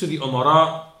obedience to the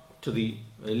umara, to the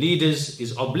leaders,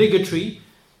 is obligatory,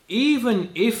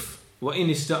 even if وَإِنِ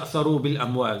اسْتَأْثَرُوا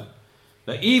بِالْأَمْوَالِ,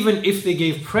 that even if they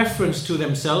gave preference to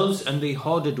themselves and they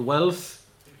hoarded wealth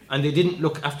and they didn't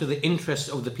look after the interests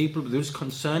of the people, but they were just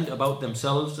concerned about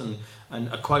themselves and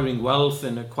acquiring wealth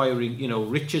and acquiring,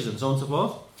 riches and so on and so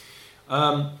forth,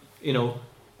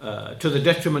 to the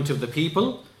detriment of the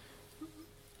people.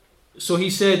 So he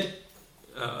said,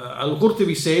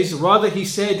 Al-Qurtubi says, rather he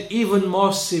said even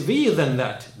more severe than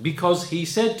that, because he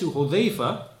said to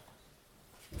Hudhayfa,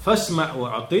 فَاسْمَعْ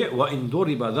وَأَطِيعْ وَإِنْ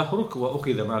ضُرِبَ ظَهْرُكَ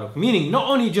وَأُخِذَ مَالُكَ. Meaning not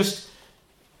only just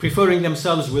preferring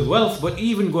themselves with wealth, but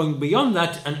even going beyond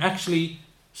that and actually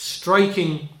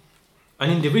striking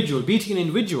an individual, beating an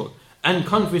individual and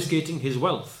confiscating his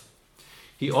wealth.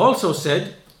 He also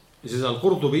said, this is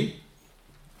Al-Qurtubi,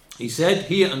 he said,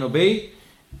 hear and obey,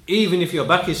 even if your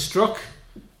back is struck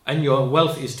and your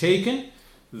wealth is taken.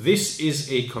 This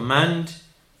is a command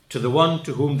to the one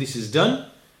to whom this is done,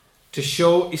 to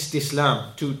show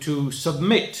istislam, to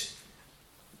submit,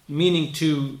 meaning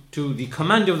to the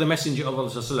command of the Messenger of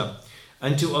Allah,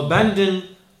 and to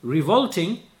abandon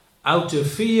revolting out of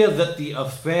fear that the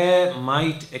affair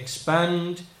might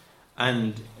expand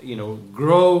and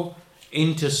grow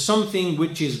into something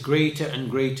which is greater and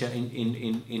greater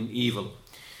in evil.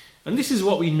 And this is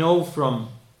what we know from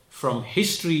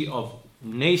history of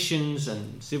nations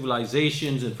and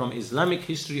civilizations, and from Islamic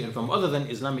history and from other than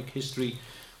Islamic history,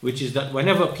 which is that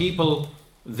whenever people,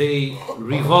 they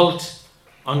revolt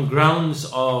on grounds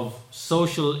of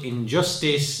social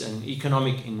injustice and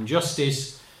economic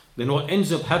injustice, then what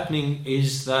ends up happening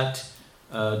is that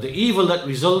the evil that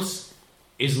results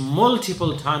is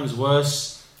multiple times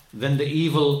worse than the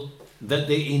evil that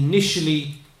they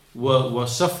initially were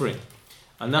suffering.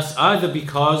 And that's either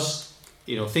because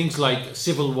things like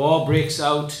civil war breaks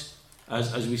out,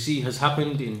 as we see has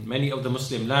happened in many of the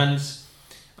Muslim lands,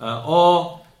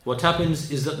 or what happens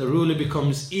is that the ruler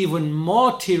becomes even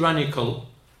more tyrannical,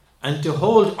 and to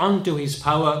hold on to his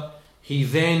power, he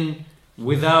then,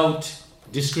 without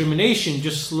discrimination,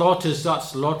 just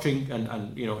starts slaughtering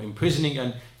and imprisoning,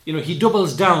 and he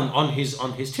doubles down on his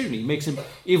tyranny, makes him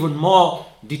even more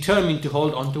determined to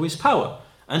hold on to his power.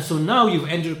 And so now you've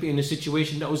ended up in a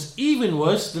situation that was even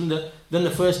worse than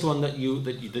the first one that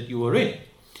you were in.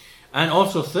 And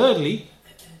also thirdly,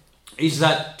 is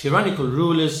that tyrannical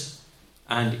rulers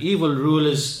and evil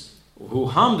rulers who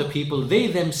harm the people, they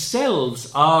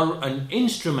themselves are an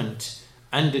instrument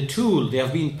and a tool. They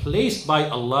have been placed by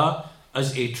Allah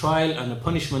as a trial and a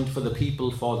punishment for the people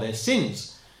for their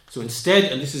sins. So instead,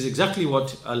 and this is exactly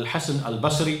what Al-Hasan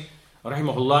Al-Basri,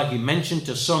 rahimahullah, he mentioned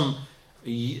to some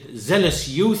zealous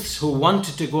youths who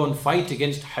wanted to go and fight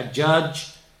against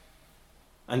Hajjaj,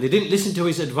 and they didn't listen to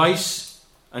his advice,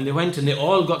 and they went and they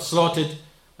all got slaughtered.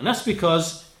 And that's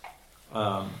because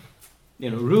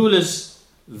rulers,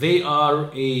 they are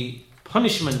a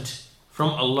punishment from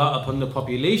Allah upon the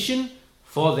population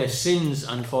for their sins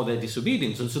and for their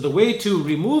disobedience. And so the way to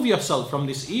remove yourself from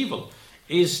this evil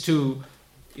is to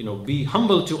be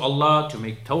humble to Allah, to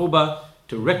make tawbah,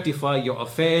 to rectify your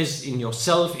affairs in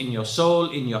yourself, in your soul,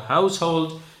 in your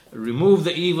household, remove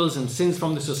the evils and sins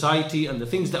from the society and the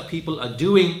things that people are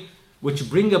doing which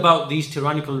bring about these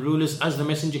tyrannical rulers. As the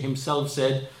Messenger himself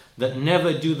said, that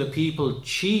never do the people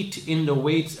cheat in the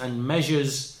weights and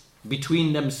measures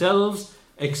between themselves,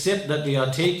 except they are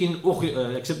taken they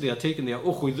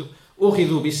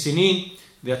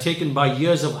are taken by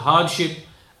years of hardship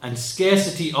and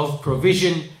scarcity of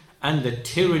provision and the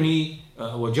tyranny,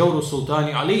 وَجَوْرُ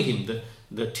السُّلْطَانِ عَلَيْهِمْ,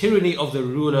 the tyranny of the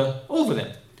ruler over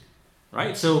them.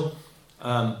 Right? So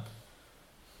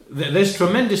there's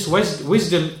tremendous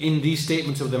wisdom in these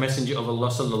statements of the Messenger of Allah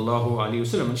sallallahu alaihi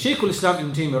wasallam. And Shaykh al-Islam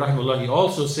Ibn Taymiyyah rahimahullah, he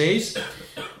also says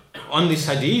on this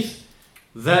hadith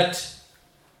that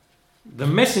the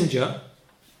Messenger,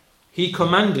 he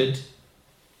commanded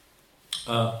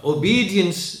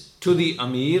obedience to the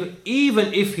Amir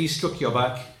even if he struck your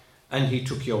back and he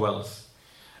took your wealth.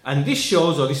 And this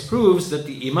shows, or this proves, that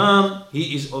the Imam,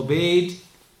 he is obeyed,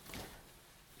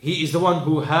 he is the one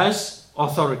who has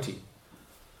authority,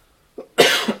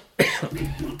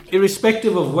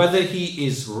 irrespective of whether he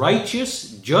is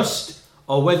righteous, just,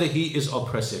 or whether he is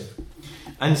oppressive.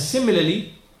 And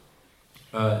similarly,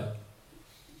 Al-Allama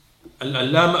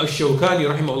al-Shawkani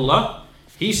rahimahullah,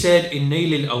 he said in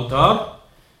Nail al-Awtar,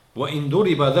 وَإِن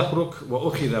دُرِبَ ذَخْرُكَ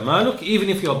وَأُخِذَ مَالُكَ, even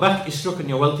if your back is struck and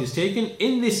your wealth is taken,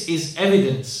 in this is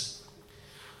evidence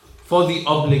for the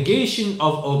obligation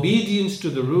of obedience to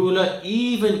the ruler,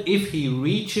 even if he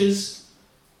reaches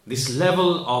this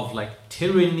level of like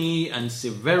tyranny and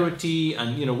severity,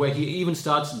 and where he even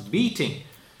starts beating,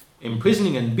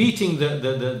 imprisoning and beating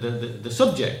the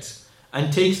subjects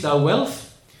and takes their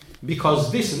wealth.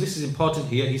 Because this, and this is important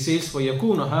here, he says,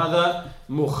 فَيَكُونُ هَذَا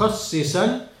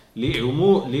مُخَصِّصًا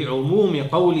لعموم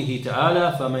قوله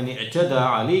تعالى فمن اعتدى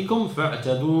عليكم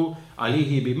فاعتدوا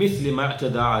عليه بمثل ما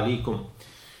اعتدى عليكم.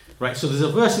 Right, so there's a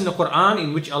verse in the Quran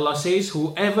in which Allah says,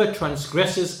 whoever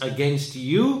transgresses against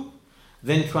you,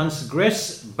 then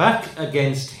transgress back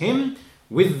against him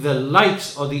with the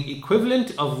likes or the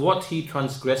equivalent of what he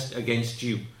transgressed against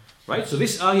you. Right, so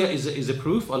this ayah is a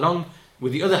proof, along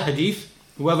with the other hadith,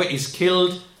 whoever is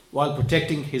killed while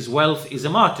protecting his wealth is a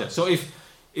martyr. So if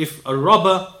a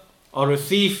robber or a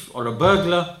thief or a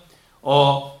burglar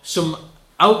or some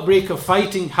outbreak of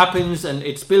fighting happens and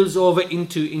it spills over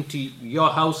into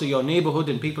your house or your neighborhood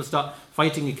and people start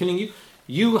fighting and killing you,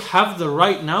 you have the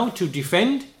right now to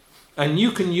defend, and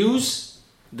you can use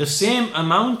the same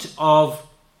amount of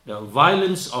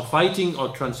violence or fighting or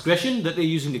transgression that they're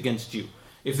using against you.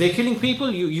 If they're killing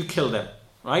people, you kill them,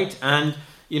 right? And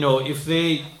if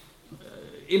they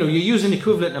you use an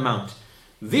equivalent amount.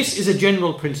 This is a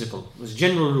general principle. This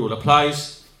general rule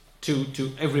applies to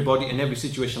everybody in every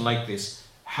situation like this.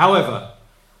 However,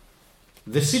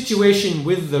 the situation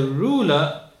with the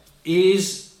ruler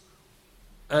is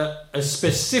a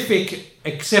specific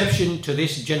exception to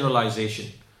this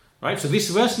generalization. Right? So this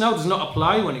verse now does not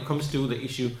apply when it comes to the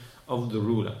issue of the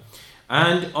ruler.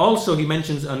 And also he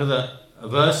mentions another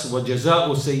verse,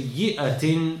 وَجَزَاءُ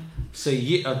سَيِّئَةٍ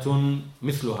سَيِّئَةٌ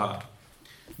مِثْلُهَا.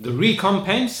 The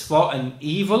recompense for an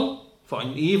evil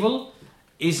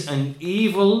is an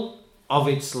evil of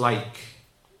its like.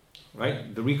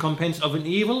 Right? The recompense of an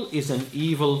evil is an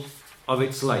evil of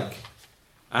its like.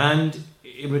 And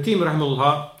Ibn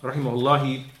Taymiyyah rahimahullah,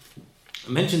 he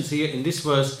mentions here in this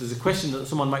verse, there's a question that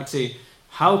someone might say,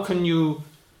 how can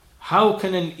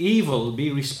an evil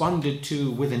be responded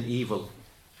to with an evil?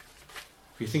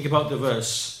 If you think about the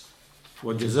verse,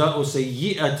 وَجَزَاءُ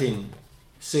سَيِّئَةٍ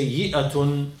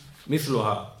سَيِّئَةٌ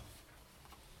مِثْلُهَا.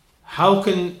 How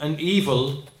can an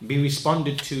evil be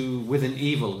responded to with an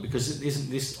evil? Because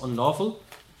isn't this unlawful?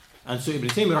 And so Ibn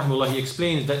Taymiyyah rahimahullah, he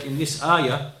explains that in this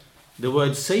ayah, the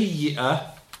word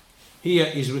sayyi'ah here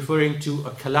is referring to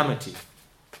a calamity.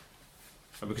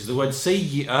 Because the word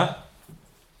sayyi'ah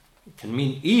can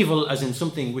mean evil as in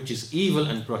something which is evil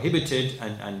and prohibited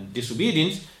and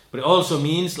disobedience, but it also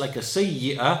means like a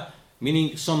sayyi'ah,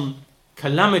 meaning some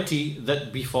calamity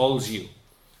that befalls you.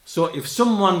 So if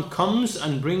someone comes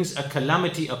and brings a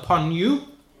calamity upon you,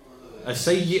 a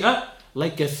sayyi'ah,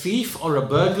 like a thief or a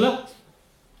burglar,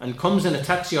 and comes and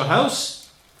attacks your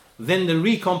house, then the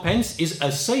recompense is a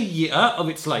sayyi'ah of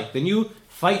its like. Then you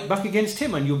fight back against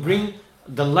him and you bring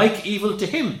the like evil to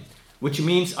him, which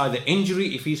means either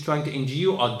injury if he's trying to injure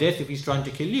you, or death if he's trying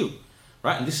to kill you.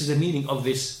 Right? And this is the meaning of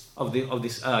this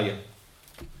ayah.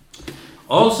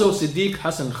 Also, Siddiq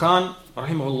Hassan Khan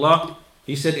rahimahullah,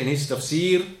 he said in his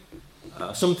tafsir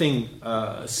something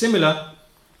similar,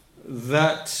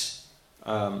 that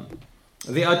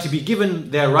they are to be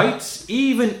given their rights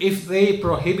even if they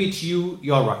prohibit you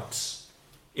your rights.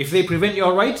 If they prevent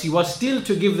your rights, you are still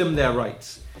to give them their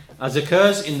rights, as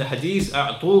occurs in the hadith,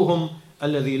 أَعْطُوهُمْ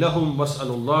الَّذِي لَهُمْ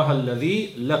وَاسْأَلُوا اللَّهَ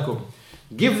الَّذِي لَكُمْ.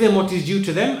 Give them what is due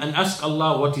to them and ask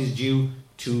Allah what is due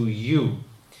to you.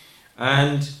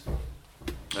 And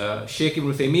Shaykh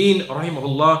Ibn Uthaymeen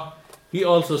rahimahullah, he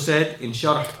also said in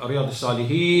Sharh Riyadh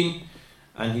al-Salihin,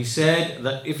 and he said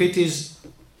that if it is,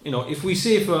 if we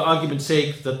say for argument's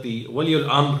sake that the Wali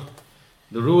al-Amr,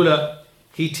 the ruler,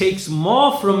 he takes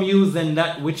more from you than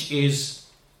that which is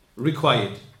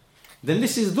required, then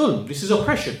this is dhulm, this is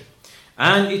oppression.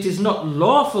 And it is not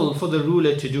lawful for the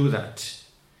ruler to do that.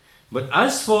 But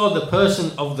as for the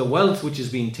person of the wealth which is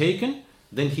being taken,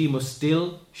 then he must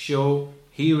still show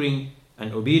hearing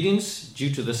and obedience due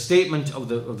to the statement of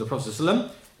the Prophet ﷺ,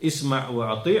 Isma'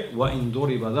 wa ati' wa in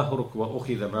duriba dhahruk wa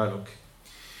ukhidha maluk.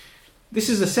 This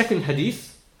is the second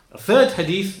hadith. A third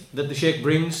hadith that the Shaykh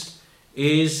brings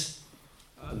is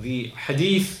the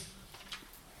hadith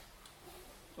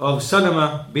of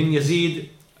Salama bin Yazid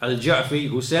al-Ja'fi,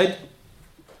 who said,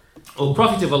 O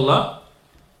Prophet of Allah,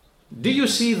 do you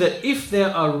see that if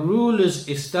there are rulers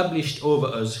established over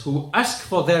us who ask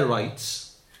for their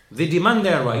rights, they demand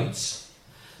their rights,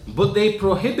 but they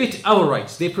prohibit our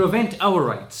rights, they prevent our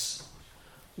rights,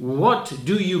 what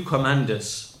do you command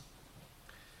us?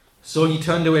 So he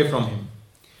turned away from him.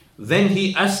 Then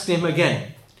he asked him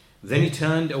again. Then he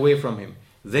turned away from him.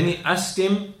 Then he asked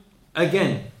him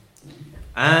again.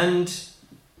 And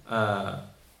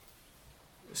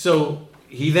so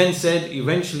he then said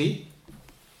eventually,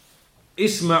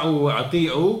 Isma'u wa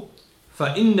ati'u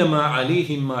fa innama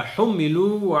alayhim ma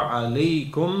hummilu wa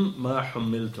alaykum ma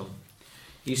hummiltum.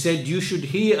 He said, you should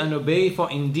hear and obey,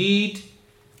 for indeed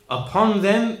upon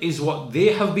them is what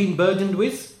they have been burdened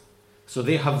with. So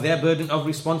they have their burden of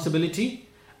responsibility,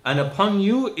 and upon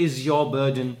you is your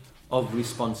burden of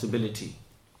responsibility.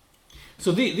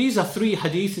 So these are three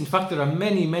hadiths. In fact, there are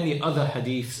many other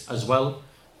hadiths as well,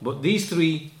 but these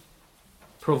three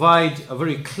provide a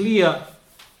very clear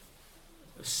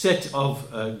set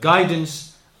of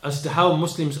guidance as to how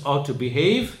Muslims are to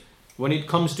behave when it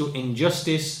comes to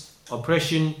injustice,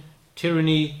 oppression,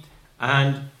 tyranny,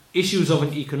 and issues of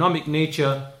an economic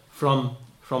nature from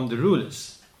the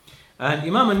rulers. And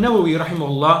Imam al-Nawawi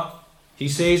rahimahullah, he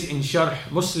says in Sharh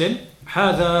Muslim,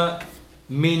 هذا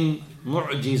من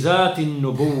معجزات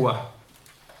النبوة,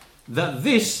 that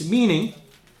this, meaning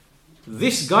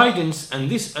this guidance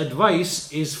and this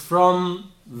advice, is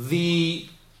from the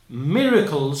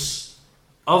miracles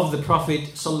of the Prophet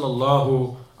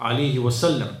sallallahu alaihi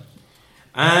wasallam.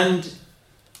 And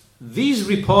these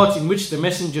reports in which the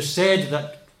messenger said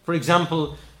that, for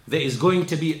example, there is going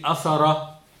to be athara,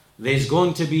 there's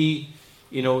going to be,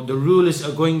 the rulers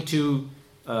are going to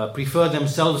prefer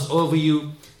themselves over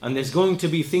you, and there's going to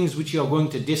be things which you are going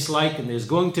to dislike, and there's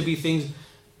going to be things.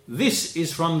 This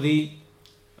is from the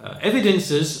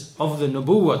evidences of the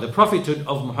nubuwwah, the prophethood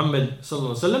of Muhammad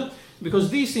sallallahu alaihi wasallam, because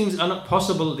these things are not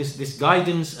possible, this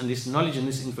guidance and this knowledge and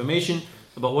this information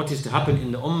about what is to happen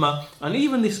in the ummah, and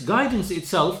even this guidance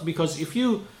itself, because if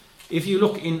you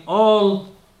look in all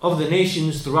of the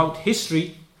nations throughout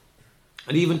history,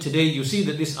 and even today, you see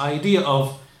that this idea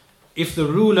of, if the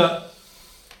ruler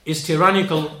is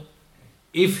tyrannical,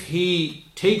 if he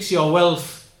takes your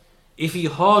wealth, if he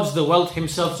hoards the wealth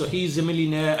himself, so he's a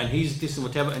millionaire and he's this and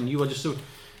whatever, and you are just so,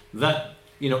 that,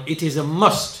 it is a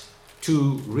must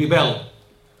to rebel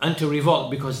and to revolt,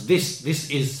 because this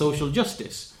is social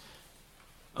justice.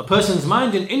 A person's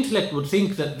mind and intellect would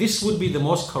think that this would be the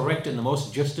most correct and the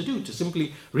most just to do, to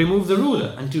simply remove the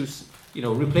ruler and to,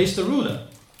 replace the ruler.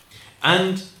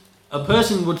 And a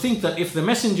person would think that if the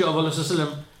Messenger of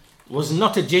Allah was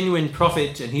not a genuine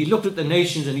prophet, and he looked at the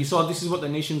nations and he saw this is what the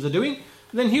nations are doing,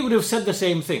 then he would have said the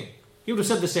same thing. He would have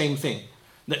said the same thing.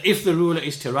 That if the ruler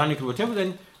is tyrannical, whatever,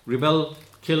 then rebel,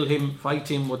 kill him, fight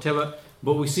him, whatever.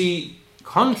 But we see,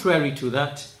 contrary to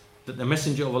that the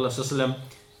Messenger of Allah,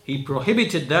 he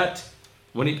prohibited that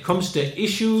when it comes to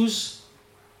issues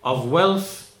of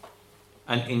wealth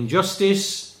and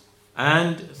injustice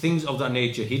and things of that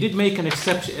nature. He did make an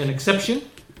exception,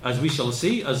 as we shall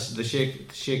see, as the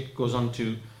Shaykh goes on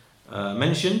to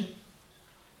mention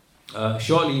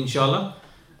shortly, inshallah,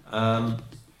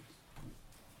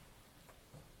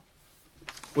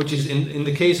 which is in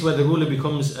the case where the ruler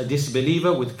becomes a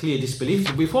disbeliever with clear disbelief.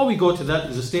 So before we go to that,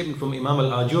 there's a statement from Imam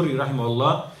al-Ajuri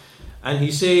rahimahullah, and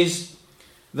he says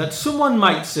that someone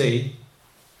might say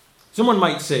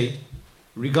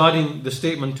regarding the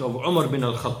statement of Umar bin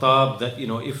al-Khattab, that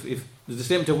if there's the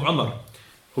statement of Umar,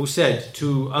 who said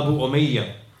to Abu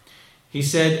Umayyah, he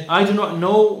said, I do not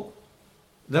know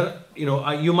that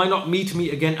you might not meet me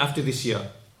again after this year,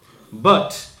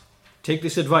 but take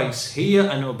this advice, hear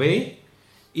and obey.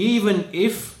 Even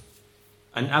if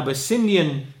an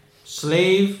Abyssinian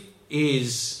slave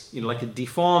is, like a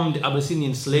deformed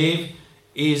Abyssinian slave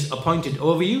is appointed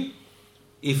over you,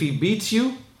 if he beats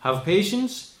you, have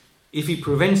patience. If he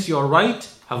prevents your right,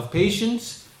 have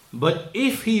patience. But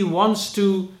if he wants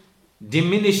to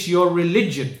diminish your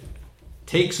religion,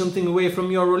 take something away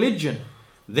from your religion,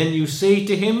 then you say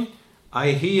to him,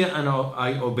 I hear and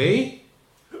I obey.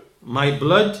 My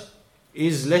blood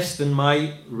is less than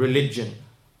my religion.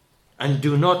 And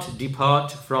do not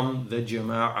depart from the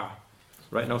jama'ah.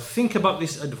 Right, now think about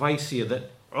this advice here, that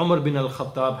Umar bin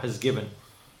al-Khattab has given,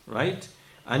 right?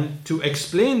 And to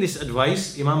explain this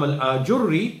advice, Imam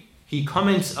al-Ajurri, he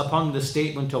comments upon the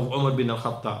statement of Umar bin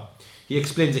al-Khattab. He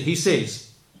explains it. He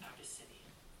says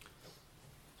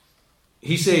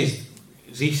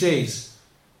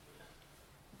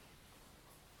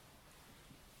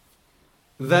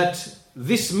that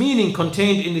this meaning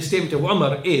contained in the statement of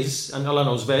Umar is, and Allah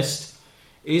knows best,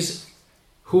 is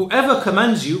whoever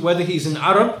commands you, whether he's an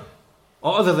Arab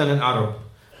or other than an Arab,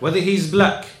 whether he's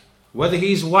black, whether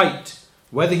he's white,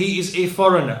 whether he is a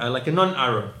foreigner, like a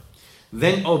non-Arab,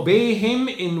 then obey him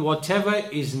in whatever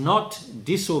is not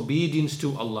disobedience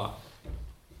to Allah.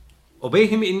 Obey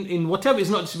him in whatever is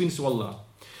not disobedience to Allah.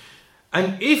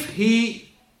 And if he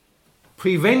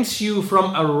prevents you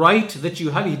from a right that you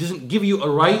have, he doesn't give you a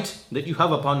right that you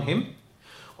have upon him,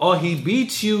 or he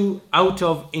beats you out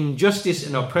of injustice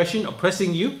and oppression,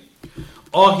 oppressing you,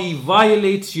 or he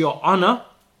violates your honor,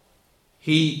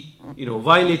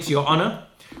 violates your honor,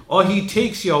 or he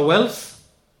takes your wealth,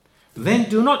 then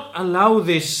do not allow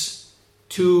this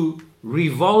to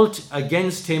revolt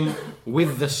against him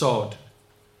with the sword.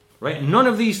 Right? None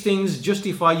of these things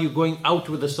justify you going out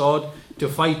with the sword to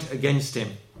fight against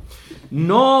him.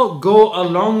 Nor go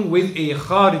along with a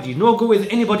Khariji, nor go with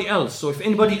anybody else. So if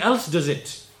anybody else does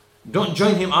it, don't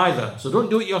join him either. So don't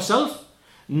do it yourself,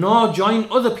 nor join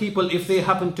other people if they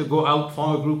happen to go out,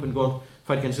 form a group and go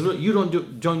fight against him. You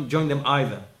don't join them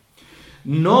either.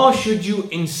 Nor should you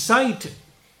incite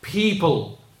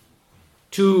people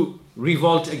to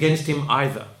revolt against him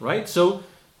either, right? So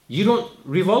you don't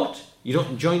revolt, you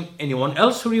don't join anyone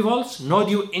else who revolts, nor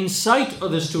do you incite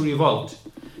others to revolt.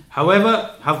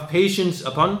 However, have patience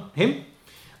upon him,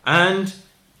 and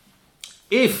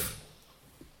if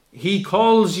he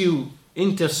calls you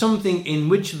into something in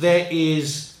which there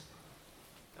is,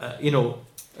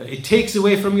 it takes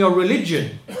away from your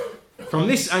religion, from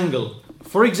this angle.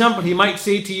 For example, he might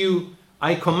say to you,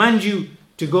 I command you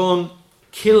to go and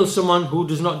kill someone who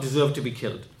does not deserve to be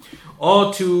killed,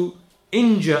 or to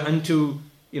injure and to,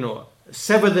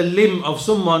 sever the limb of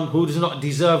someone who does not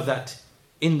deserve that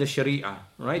in the Sharia,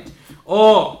 right?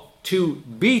 Or to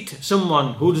beat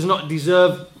someone who does not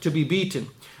deserve to be beaten,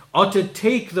 or to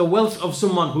take the wealth of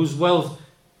someone whose wealth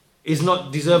is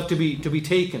not deserved to be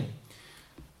taken,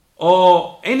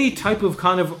 or any type of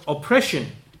kind of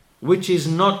oppression which is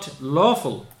not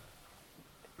lawful,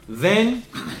 then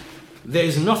there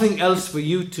is nothing else for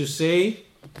you to say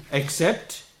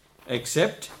except,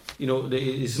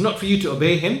 it's not for you to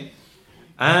obey him.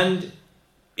 And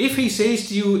if he says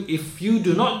to you, if you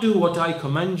do not do what I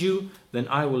command you, then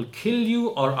I will kill you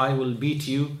or I will beat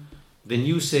you, then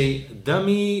you say,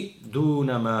 Dami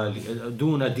duna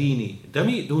dini.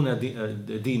 Dami duna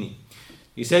dini.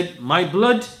 He said, my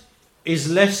blood is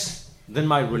less than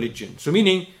my religion. So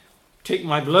meaning, take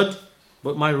my blood,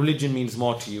 but my religion means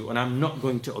more to you, and I'm not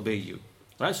going to obey you.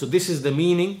 Right? So this is the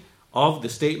meaning of the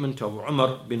statement of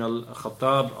Umar bin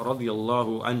al-Khattab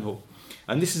radiyallahu anhu.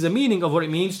 And this is the meaning of what it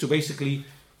means to basically,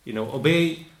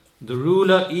 obey the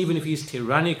ruler, even if he's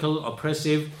tyrannical,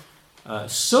 oppressive,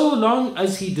 so long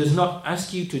as he does not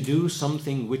ask you to do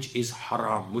something which is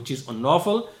haram, which is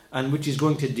unlawful, and which is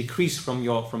going to decrease from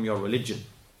your religion.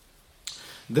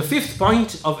 The fifth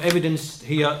point of evidence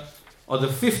here, or the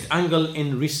fifth angle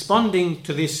in responding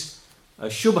to this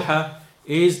shubha,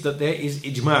 is that there is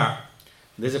ijma'.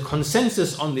 There's a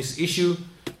consensus on this issue,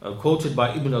 quoted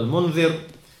by Ibn al-Mundhir,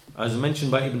 as mentioned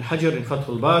by Ibn Hajar in Fath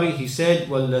al-Bari. He said,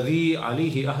 وَالَّذِي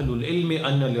عَلِيهِ أَهْلُ الْعِلْمِ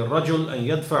أَنَّ لِلرَّجُلِ أَنْ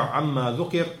يَدْفَعْ عَمَّا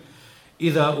ذُكِرْ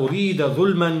إِذَا أُرِيدَ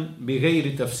ظُلْمًا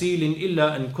بِغَيْرِ تَفْصِيلٍ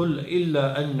إِلَّا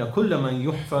أَنَّ كُلَّ مَنْ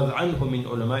يُحْفَظْ عَنْهُ مِنْ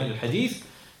عُلَمَاءِ الْحَدِيثِ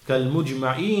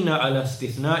كالمجمعين على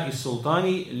استثناء السلطان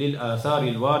للآثار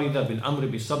الواردة بالأمر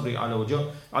بالصبر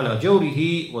على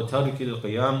جوره وترك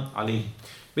القيام عليه.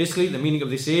 Basically, the meaning of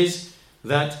this is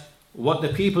that what the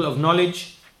people of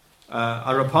knowledge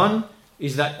are upon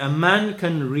is that a man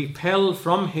can repel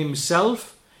from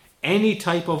himself any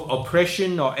type of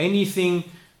oppression or anything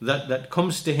that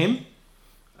comes to him,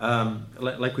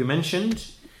 like we mentioned.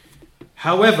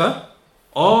 However,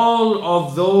 all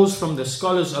of those from the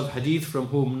scholars of hadith from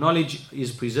whom knowledge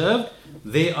is preserved,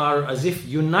 they are as if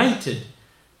united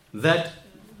that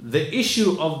the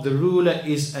issue of the ruler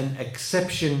is an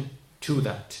exception to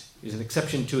that.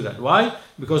 Why?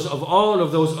 Because of all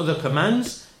of those other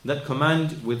commands that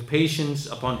command with patience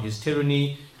upon his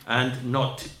tyranny and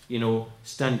not,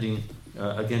 standing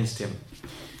against him.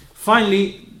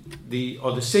 Finally,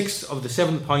 the sixth of the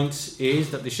 7 points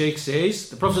is that the Shaykh says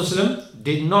the Prophet ﷺ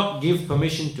did not give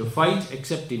permission to fight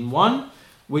except in one,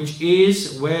 which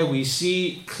is where we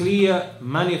see clear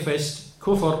manifest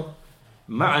kufr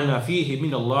ma'ana fihi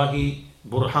min Allahi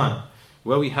burhan,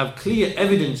 where we have clear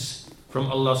evidence from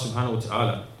Allah subhanahu wa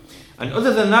ta'ala. And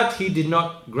other than that, he did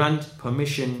not grant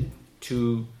permission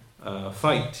to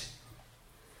fight.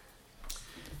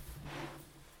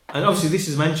 And obviously this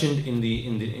is mentioned in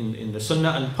the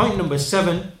Sunnah. And point number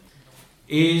 7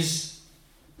 is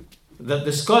that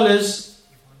the scholars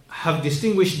have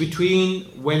distinguished between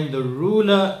when the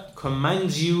ruler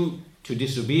commands you to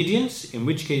disobedience, in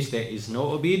which case there is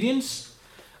no obedience,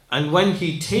 and when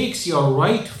he takes your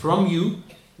right from you,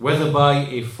 whether by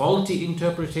a faulty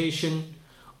interpretation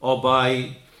or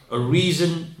by a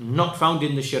reason not found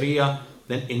in the Sharia,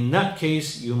 then in that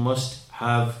case you must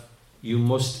have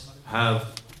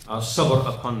a sabr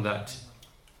upon that.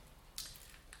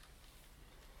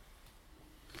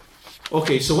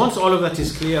 Okay, so once all of that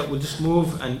is clear, we'll just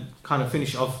move and kind of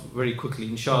finish off very quickly,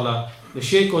 inshallah. The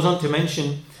Shaykh goes on to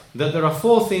mention that there are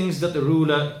 4 things that the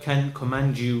ruler can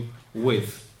command you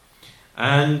with.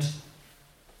 And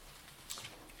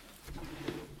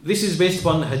this is based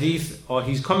upon the hadith, or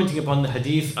he's commenting upon the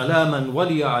hadith, أَلَا مَنْ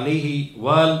وَلِيَ عَلَيْهِ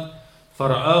وَالْ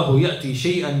فَرَآهُ يَأْتِي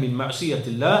شَيْئًا مِنْ مَعْصِيَةِ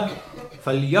اللَّهِ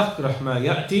فَلْيَكْرَهْ مَا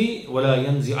يَأْتِي وَلَا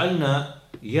يَنْزِعَنَّ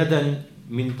يَدًا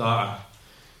مِنْ طَاعَةٍ.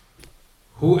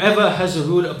 Whoever has a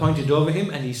ruler appointed over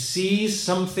him and he sees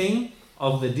something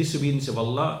of the disobedience of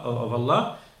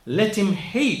Allah, let him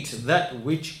hate that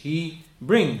which he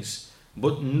brings,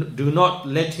 but do not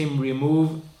let him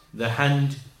remove the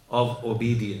hand of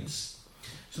obedience.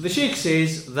 So the Shaykh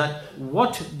says that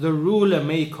what the ruler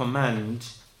may command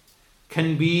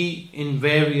can be in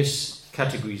various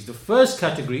categories. The first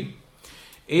category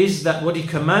is that what he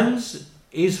commands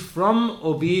is from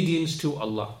obedience to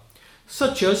Allah,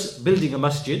 such as building a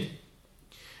masjid,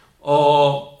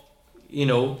 or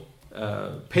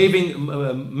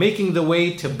making the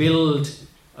way to build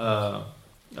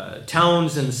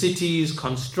towns and cities,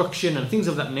 construction and things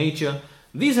of that nature.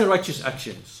 These are righteous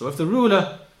actions. So if the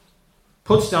ruler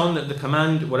puts down the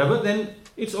command, whatever, then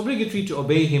it's obligatory to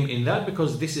obey him in that,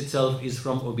 because this itself is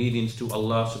from obedience to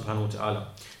Allah subhanahu wa ta'ala.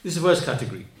 This is the first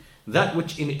category. That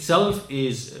which in itself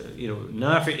is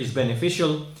nafi', is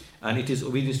beneficial, and it is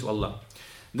obedience to Allah.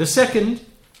 The second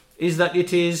is that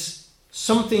it is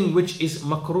something which is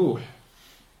makruh,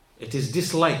 it is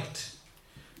disliked.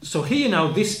 So here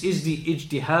now, this is the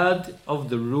ijtihad of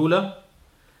the ruler,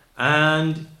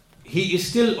 and he is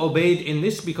still obeyed in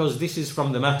this, because this is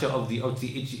from the matter of the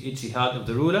ijtihad of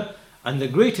the ruler, and the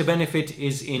greater benefit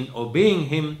is in obeying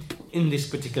him in this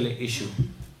particular issue.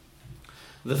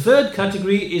 The third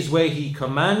category is where he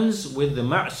commands with the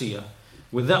ma'siyah,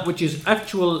 with that which is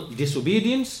actual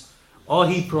disobedience, or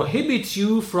he prohibits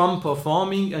you from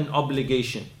performing an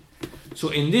obligation. So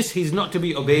in this, he's not to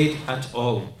be obeyed at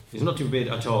all. He's not to be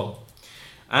obeyed at all.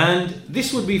 And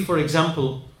this would be, for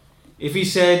example, if he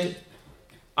said,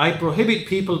 I prohibit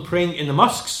people praying in the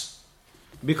mosques,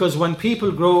 because when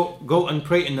people go and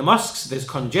pray in the mosques, there's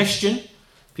congestion.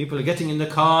 People are getting in the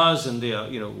cars and they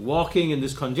are walking, and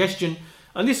there's congestion.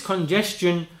 And this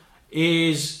congestion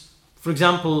is, for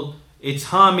example, it's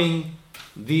harming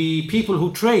the people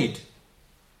who trade.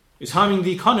 It's harming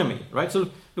the economy, right? So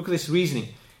look at this reasoning.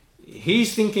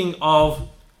 He's thinking of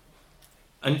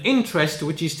an interest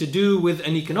which is to do with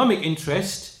an economic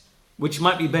interest, which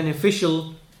might be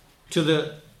beneficial to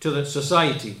the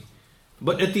society,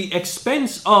 but at the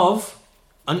expense of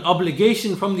an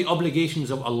obligation from the obligations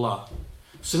of Allah.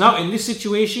 So now in this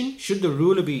situation, should the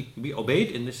ruler be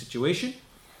obeyed in this situation?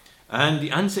 And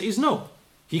the answer is no.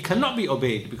 He cannot be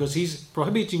obeyed, because he's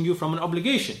prohibiting you from an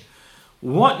obligation.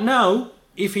 What now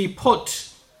if he put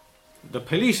the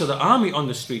police or the army on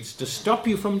the streets to stop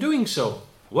you from doing so?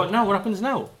 What now? What happens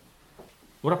now?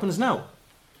 What happens now?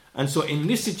 And so in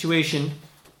this situation,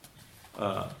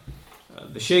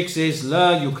 the Shaykh says,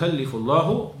 لا يكلف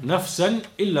الله نفسا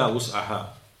إلا وسعها.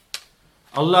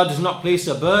 Allah does not place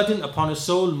a burden upon a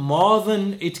soul more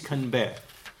than it can bear.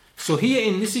 So here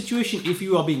in this situation, if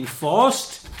you are being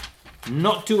forced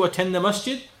not to attend the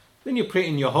masjid, then you pray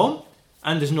in your home,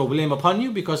 and there's no blame upon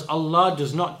you, because Allah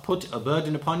does not put a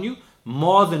burden upon you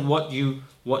more than what you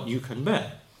can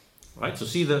bear. Right? So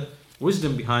see the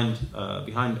wisdom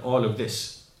behind all of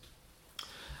this.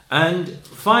 And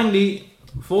finally,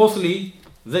 fourthly,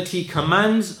 that he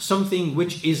commands something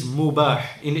which is mubah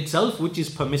in itself, which is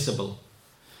permissible.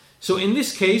 So in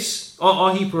this case,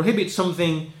 or he prohibits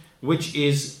something which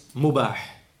is mubah.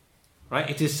 Right?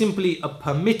 It is simply a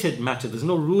permitted matter. There's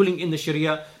no ruling in the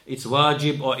Sharia, it's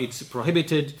wajib or it's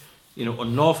prohibited,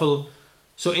 unlawful.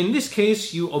 So in this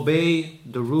case, you obey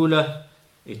the ruler.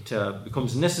 It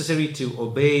becomes necessary to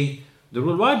obey the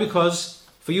rule. Why? Because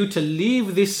for you to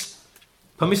leave this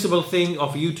permissible thing,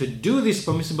 or for you to do this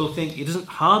permissible thing, it doesn't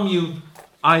harm you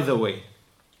either way.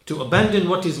 to abandon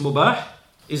what is mubah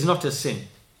is not a sin.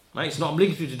 Right? It's not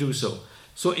obligatory to do so.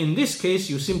 So in this case,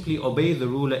 you simply obey the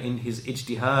ruler in his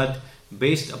ijtihad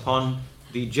based upon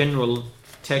the general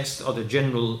text or the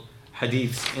general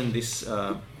hadiths in this,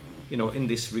 in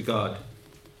this regard.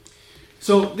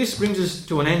 So this brings us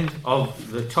to an end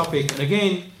of the topic. And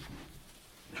again,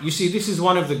 you see, this is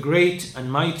one of the great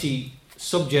and mighty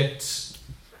subjects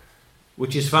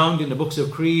which is found in the books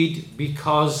of creed,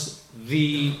 because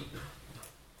the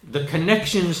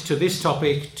connections to this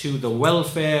topic to the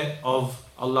welfare of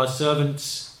Allah's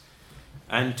servants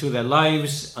and to their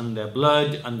lives and their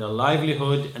blood and their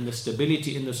livelihood and the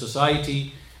stability in the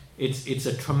society, it's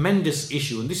a tremendous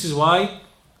issue. And this is why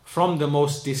from the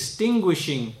most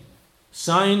distinguishing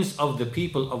signs of the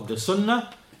people of the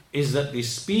Sunnah is that they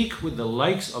speak with the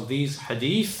likes of these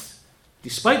hadith,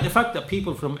 despite the fact that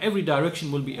people from every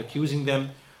direction will be accusing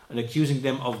them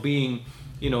of being,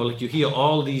 like you hear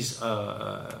all these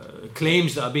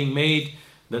claims that are being made,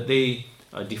 that they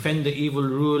defend the evil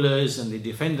rulers and they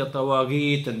defend the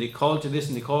tawaghit and they call to this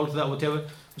and they call to that, whatever.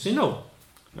 We say no,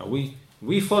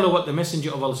 we follow what the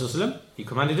Messenger of Allah, he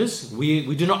commanded us.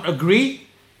 We do not agree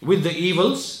with the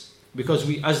evils, because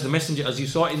we, as the Messenger, as you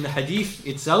saw in the hadith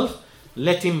itself,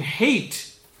 let him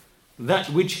hate that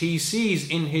which he sees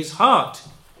in his heart.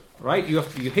 Right? You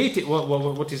hate it,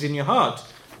 what is in your heart,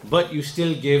 but you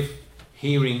still give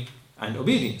hearing and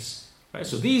obedience. Right?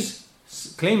 So these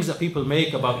claims that people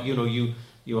make about, you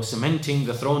are cementing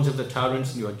the thrones of the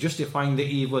tyrants, and you are justifying the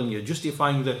evil, and you're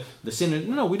justifying the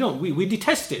sin. No, we don't. We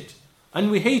detest it,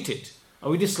 and we hate it,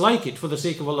 and we dislike it for the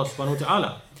sake of Allah subhanahu wa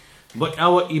ta'ala. But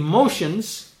our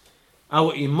emotions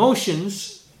and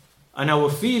our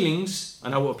feelings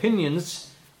and our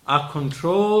opinions are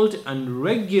controlled and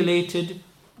regulated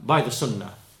by the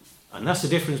Sunnah. And that's the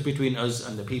difference between us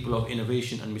and the people of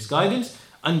innovation and misguidance.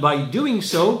 And by doing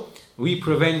so, we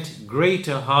prevent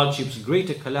greater hardships,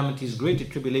 greater calamities, greater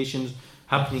tribulations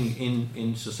happening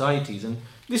in societies. And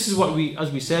this is what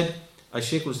as we said, as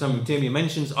Shaykh al-Islam ibn Taymiyyah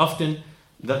mentions often,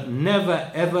 that never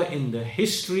ever in the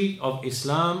history of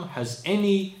Islam has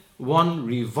anyone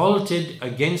revolted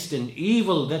against an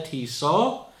evil that he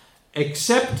saw,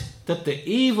 except that the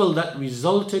evil that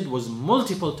resulted was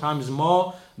multiple times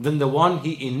more than the one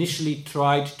he initially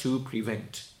tried to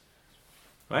prevent.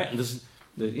 Right? And this,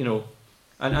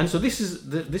 and so this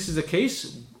is the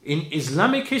case in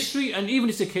Islamic history, and even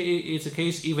it's a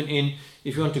case even in,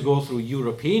 if you want to go through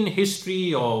European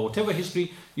history or whatever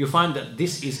history, you find that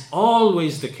this is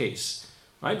always the case,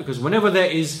 right? Because whenever there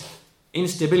is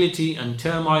instability and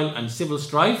turmoil and civil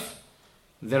strife,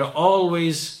 there are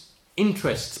always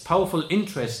interests, powerful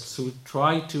interests, who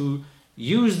try to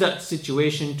use that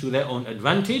situation to their own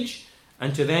advantage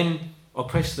and to then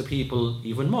oppress the people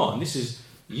even more. And this is,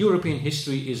 European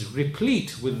history is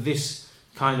replete with this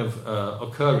kind of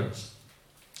occurrence.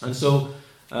 And so,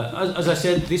 as I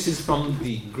said, this is from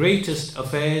the greatest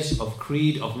affairs of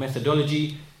creed, of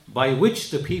methodology, by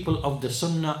which the people of the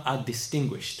Sunnah are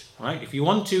distinguished. Right? If you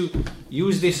want to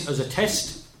use this as a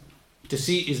test to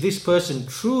see, is this person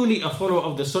truly a follower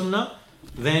of the Sunnah,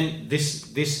 then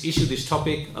this issue, this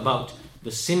topic about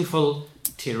the sinful,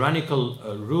 tyrannical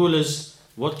rulers,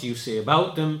 what do you say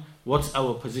about them? What's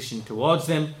our position towards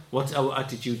them? What's our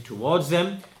attitude towards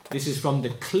them? This is from the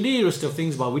clearest of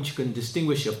things by which you can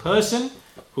distinguish a person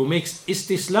who makes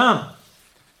istislam,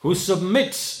 who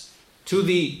submits to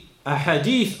the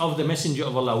ahadith of the Messenger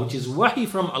of Allah, which is wahi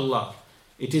from Allah.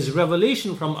 It is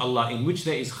revelation from Allah in which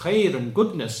there is khair and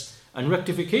goodness and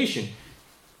rectification.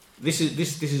 This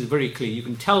is very clear. You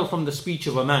can tell from the speech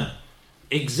of a man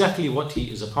exactly what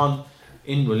he is upon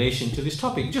in relation to this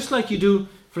topic. Just like you do,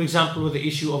 for example, with the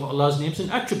issue of Allah's names and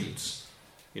attributes.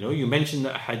 You mention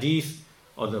the hadith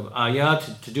or the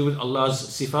ayat to do with Allah's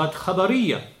sifat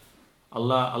khabariyya.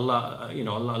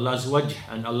 Allah's wajh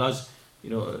and Allah's,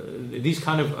 these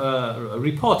kind of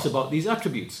reports about these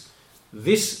attributes.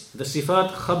 The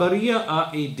sifat khabariyya are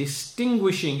a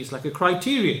distinguishing, it's like a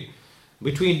criterion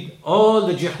between all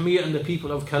the Jahmiyyah and the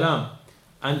people of Kalam,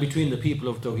 and between the people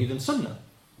of Tawheed and Sunnah.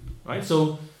 Right?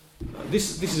 So,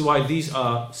 this is why these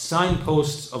are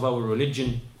signposts of our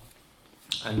religion,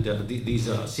 and these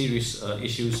are serious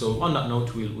issues. So on that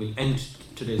note, we'll end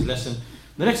today's lesson.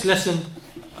 The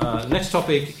next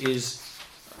topic is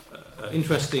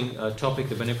interesting topic,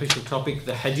 the beneficial topic,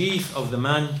 the hadith of the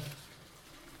man,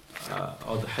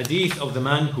 or the hadith of the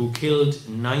man who killed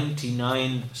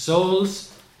 99 souls,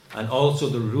 and also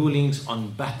the rulings on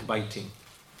backbiting.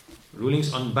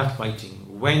 Rulings on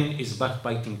backbiting. When is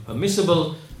backbiting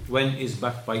permissible? When is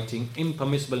backbiting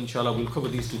impermissible? Inshallah, we'll cover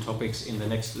these two topics in the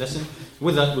next lesson.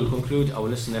 With that, we'll conclude our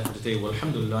lesson for today.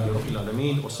 Walhamdulillahi Rabbil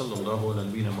Alameen. Wa sallallahu ala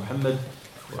nabina Muhammad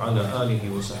wa ala alihi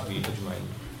wa sahbihi ajma'in.